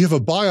 if you have a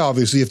bye,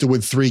 obviously you have to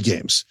win 3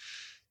 games.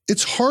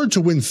 It's hard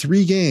to win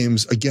 3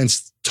 games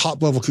against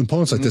top-level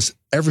components like this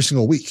every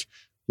single week.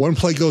 One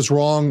play goes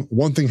wrong,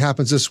 one thing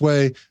happens this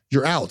way,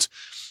 you're out.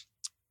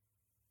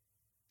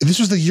 This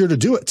was the year to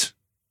do it.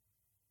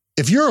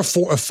 If you're a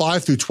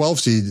 5 through 12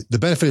 seed, the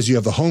benefit is you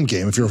have the home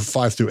game. If you're a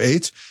 5 through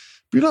 8,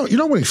 you're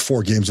not winning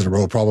 4 games in a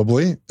row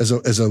probably as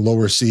a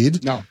lower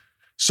seed. No.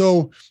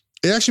 So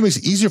it actually makes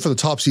it easier for the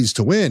top seeds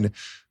to win.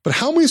 But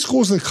how many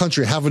schools in the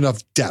country have enough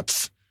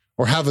depth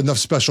or have enough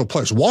special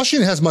players?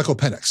 Washington has Michael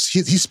Penix.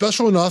 He's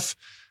special enough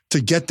to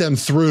get them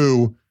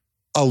through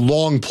a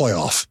long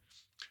playoff.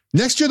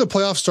 Next year, the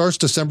playoff starts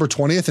December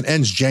 20th and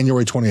ends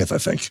January 20th, I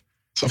think.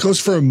 It goes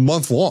for a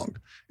month long.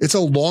 It's a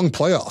long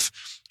playoff.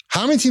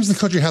 How many teams in the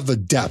country have the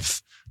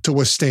depth to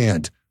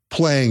withstand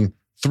playing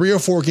 3 or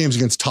 4 games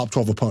against top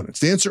 12 opponents?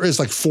 The answer is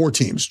like 4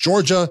 teams.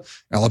 Georgia,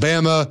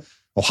 Alabama,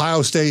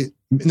 Ohio State.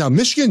 Now,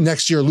 Michigan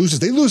next year loses.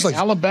 They lose like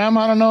Alabama.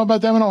 I don't know about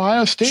them in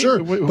Ohio State.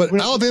 Sure, but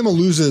Alabama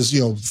loses,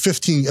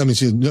 15. I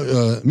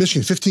mean,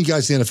 Michigan, 15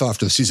 guys in the NFL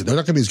after the season. They're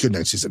not going to be as good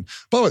next season.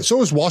 By the way,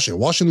 so is Washington.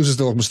 Washington loses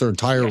almost their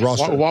entire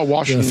roster.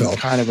 Washington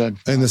kind of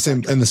in the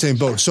same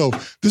boat. So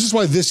this is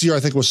why this year I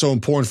think was so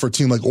important for a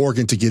team like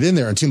Oregon to get in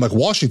there and a team like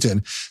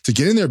Washington to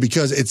get in there,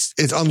 because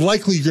it's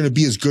unlikely you're going to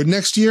be as good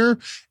next year,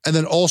 and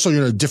then also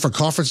you're in a different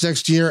conference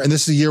next year, and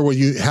this is a year where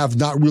you have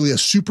not really a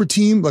super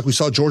team like we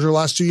saw Georgia the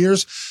last 2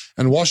 years.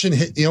 And Washington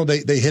hit,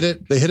 they hit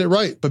it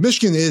right. But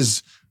Michigan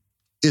is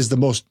the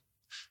most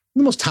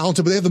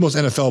talented, but they have the most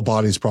NFL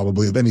bodies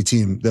probably of any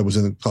team that was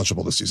in college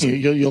football this season.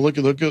 You look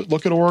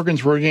at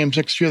Oregon's road games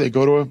next year. They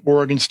go to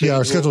Oregon State. Yeah,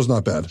 our schedule's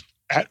not bad.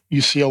 At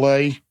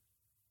UCLA.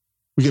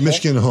 We get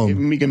Michigan at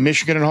home. You get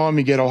Michigan at home.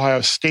 You get Ohio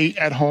State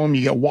at home.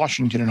 You get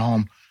Washington at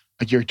home.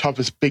 Like your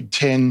toughest Big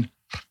Ten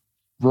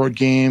road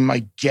game,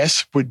 I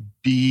guess, would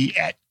be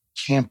at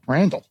Camp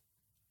Randall.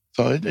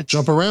 So it's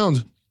jump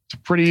around. It's a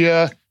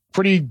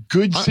pretty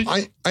good.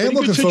 I am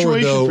looking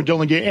forward though for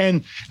Dylan Gay,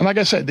 and like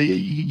I said,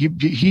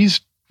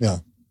 he's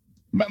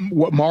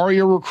what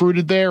Mario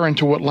recruited there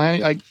into what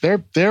Lanning, like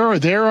they're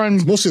on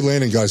it's mostly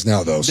Lanning guys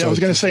now though. So I was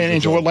going to say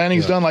into what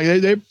Lanning's done, like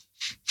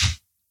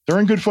they're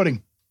in good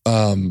footing.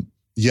 I'm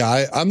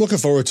looking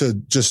forward to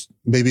just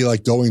maybe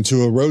like going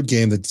to a road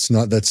game that's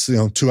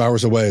 2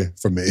 hours away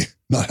from me,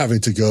 not having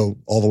to go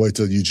all the way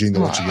to Eugene to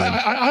watch a game.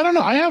 I don't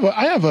know. I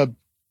have a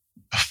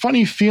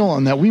funny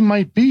feeling that we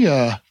might be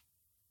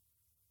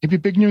maybe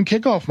Big Noon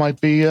Kickoff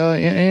might be in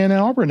Ann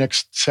Arbor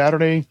next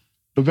Saturday,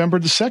 November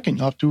the 2nd.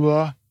 You'll have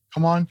to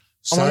come on.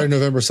 Saturday,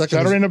 November 2nd?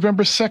 Saturday,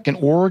 November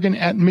 2nd, Oregon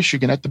at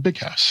Michigan at the Big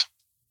House.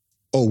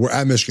 Oh, we're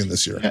at Michigan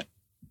this year. Yeah.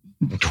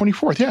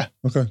 24th, yeah.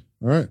 Okay.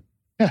 All right.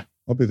 Yeah.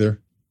 I'll be there.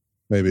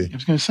 Maybe. I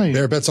was going to say.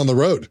 Bear Bets on the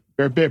road.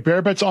 Bear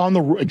Bets on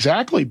the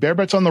exactly. Bear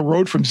Bets on the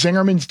road from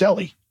Zingerman's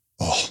Deli.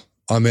 Oh,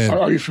 I'm in.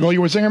 Are you familiar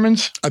with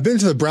Zingerman's? I've been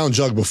to the Brown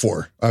Jug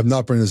before. I've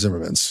not been to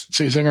Zimmerman's.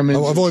 See, Zingerman's.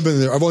 I've only been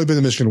there. I've only been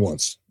to Michigan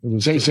once.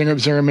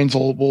 Zingerman's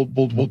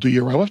will do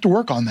you right. We'll have to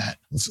work on that.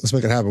 Let's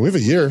make it happen. We have a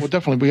year. Well,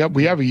 definitely.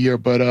 We have a year,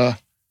 but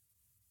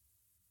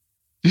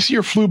this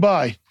year flew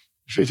by.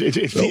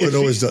 It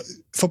always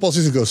does. Football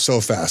season goes so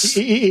fast.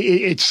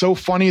 It's so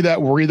funny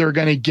that we're either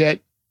going to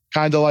get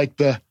kind of like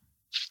the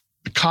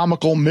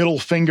comical middle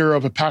finger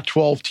of a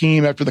Pac-12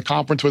 team after the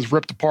conference was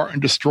ripped apart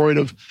and destroyed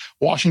of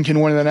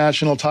Washington winning the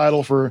national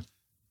title for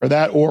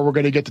that, or we're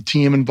going to get the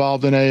team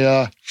involved in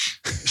a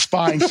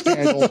spying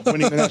scandal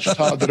winning the national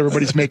title that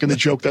everybody's making the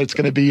joke that it's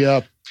going to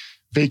be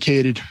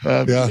vacated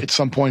at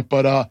some point.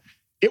 But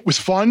it was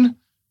fun.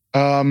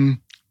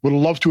 Would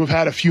have loved to have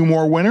had a few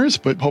more winners,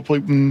 but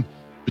hopefully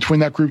between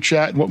that group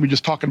chat and what we're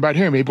just talking about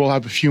here, maybe we'll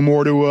have a few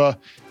more to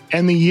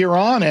end the year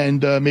on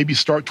and maybe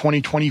start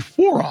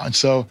 2024 on.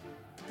 So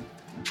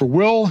for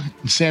Will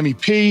and Sammy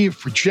P,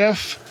 for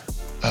Jeff,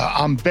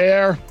 I'm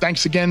Bear.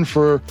 Thanks again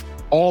for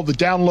all the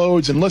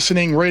downloads and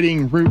listening,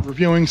 rating,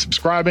 reviewing,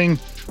 subscribing.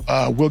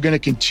 We're going to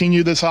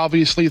continue this,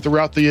 obviously,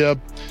 throughout the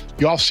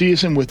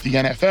offseason with the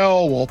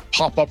NFL. We'll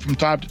pop up from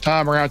time to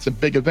time around some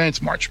big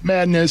events, March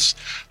Madness,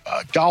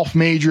 golf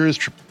majors,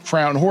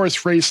 Crown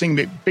horse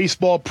racing,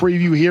 baseball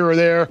preview here or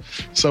there.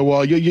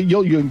 So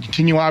you'll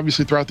continue,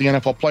 obviously, throughout the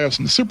NFL playoffs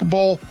and the Super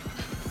Bowl.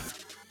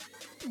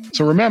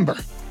 So remember,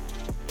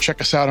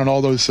 check us out on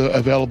all those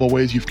available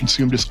ways you've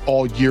consumed us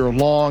all year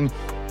long.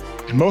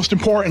 And most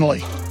importantly,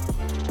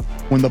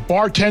 when the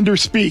bartender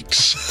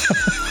speaks,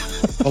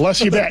 the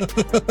less you bet,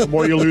 the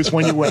more you lose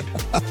when you win.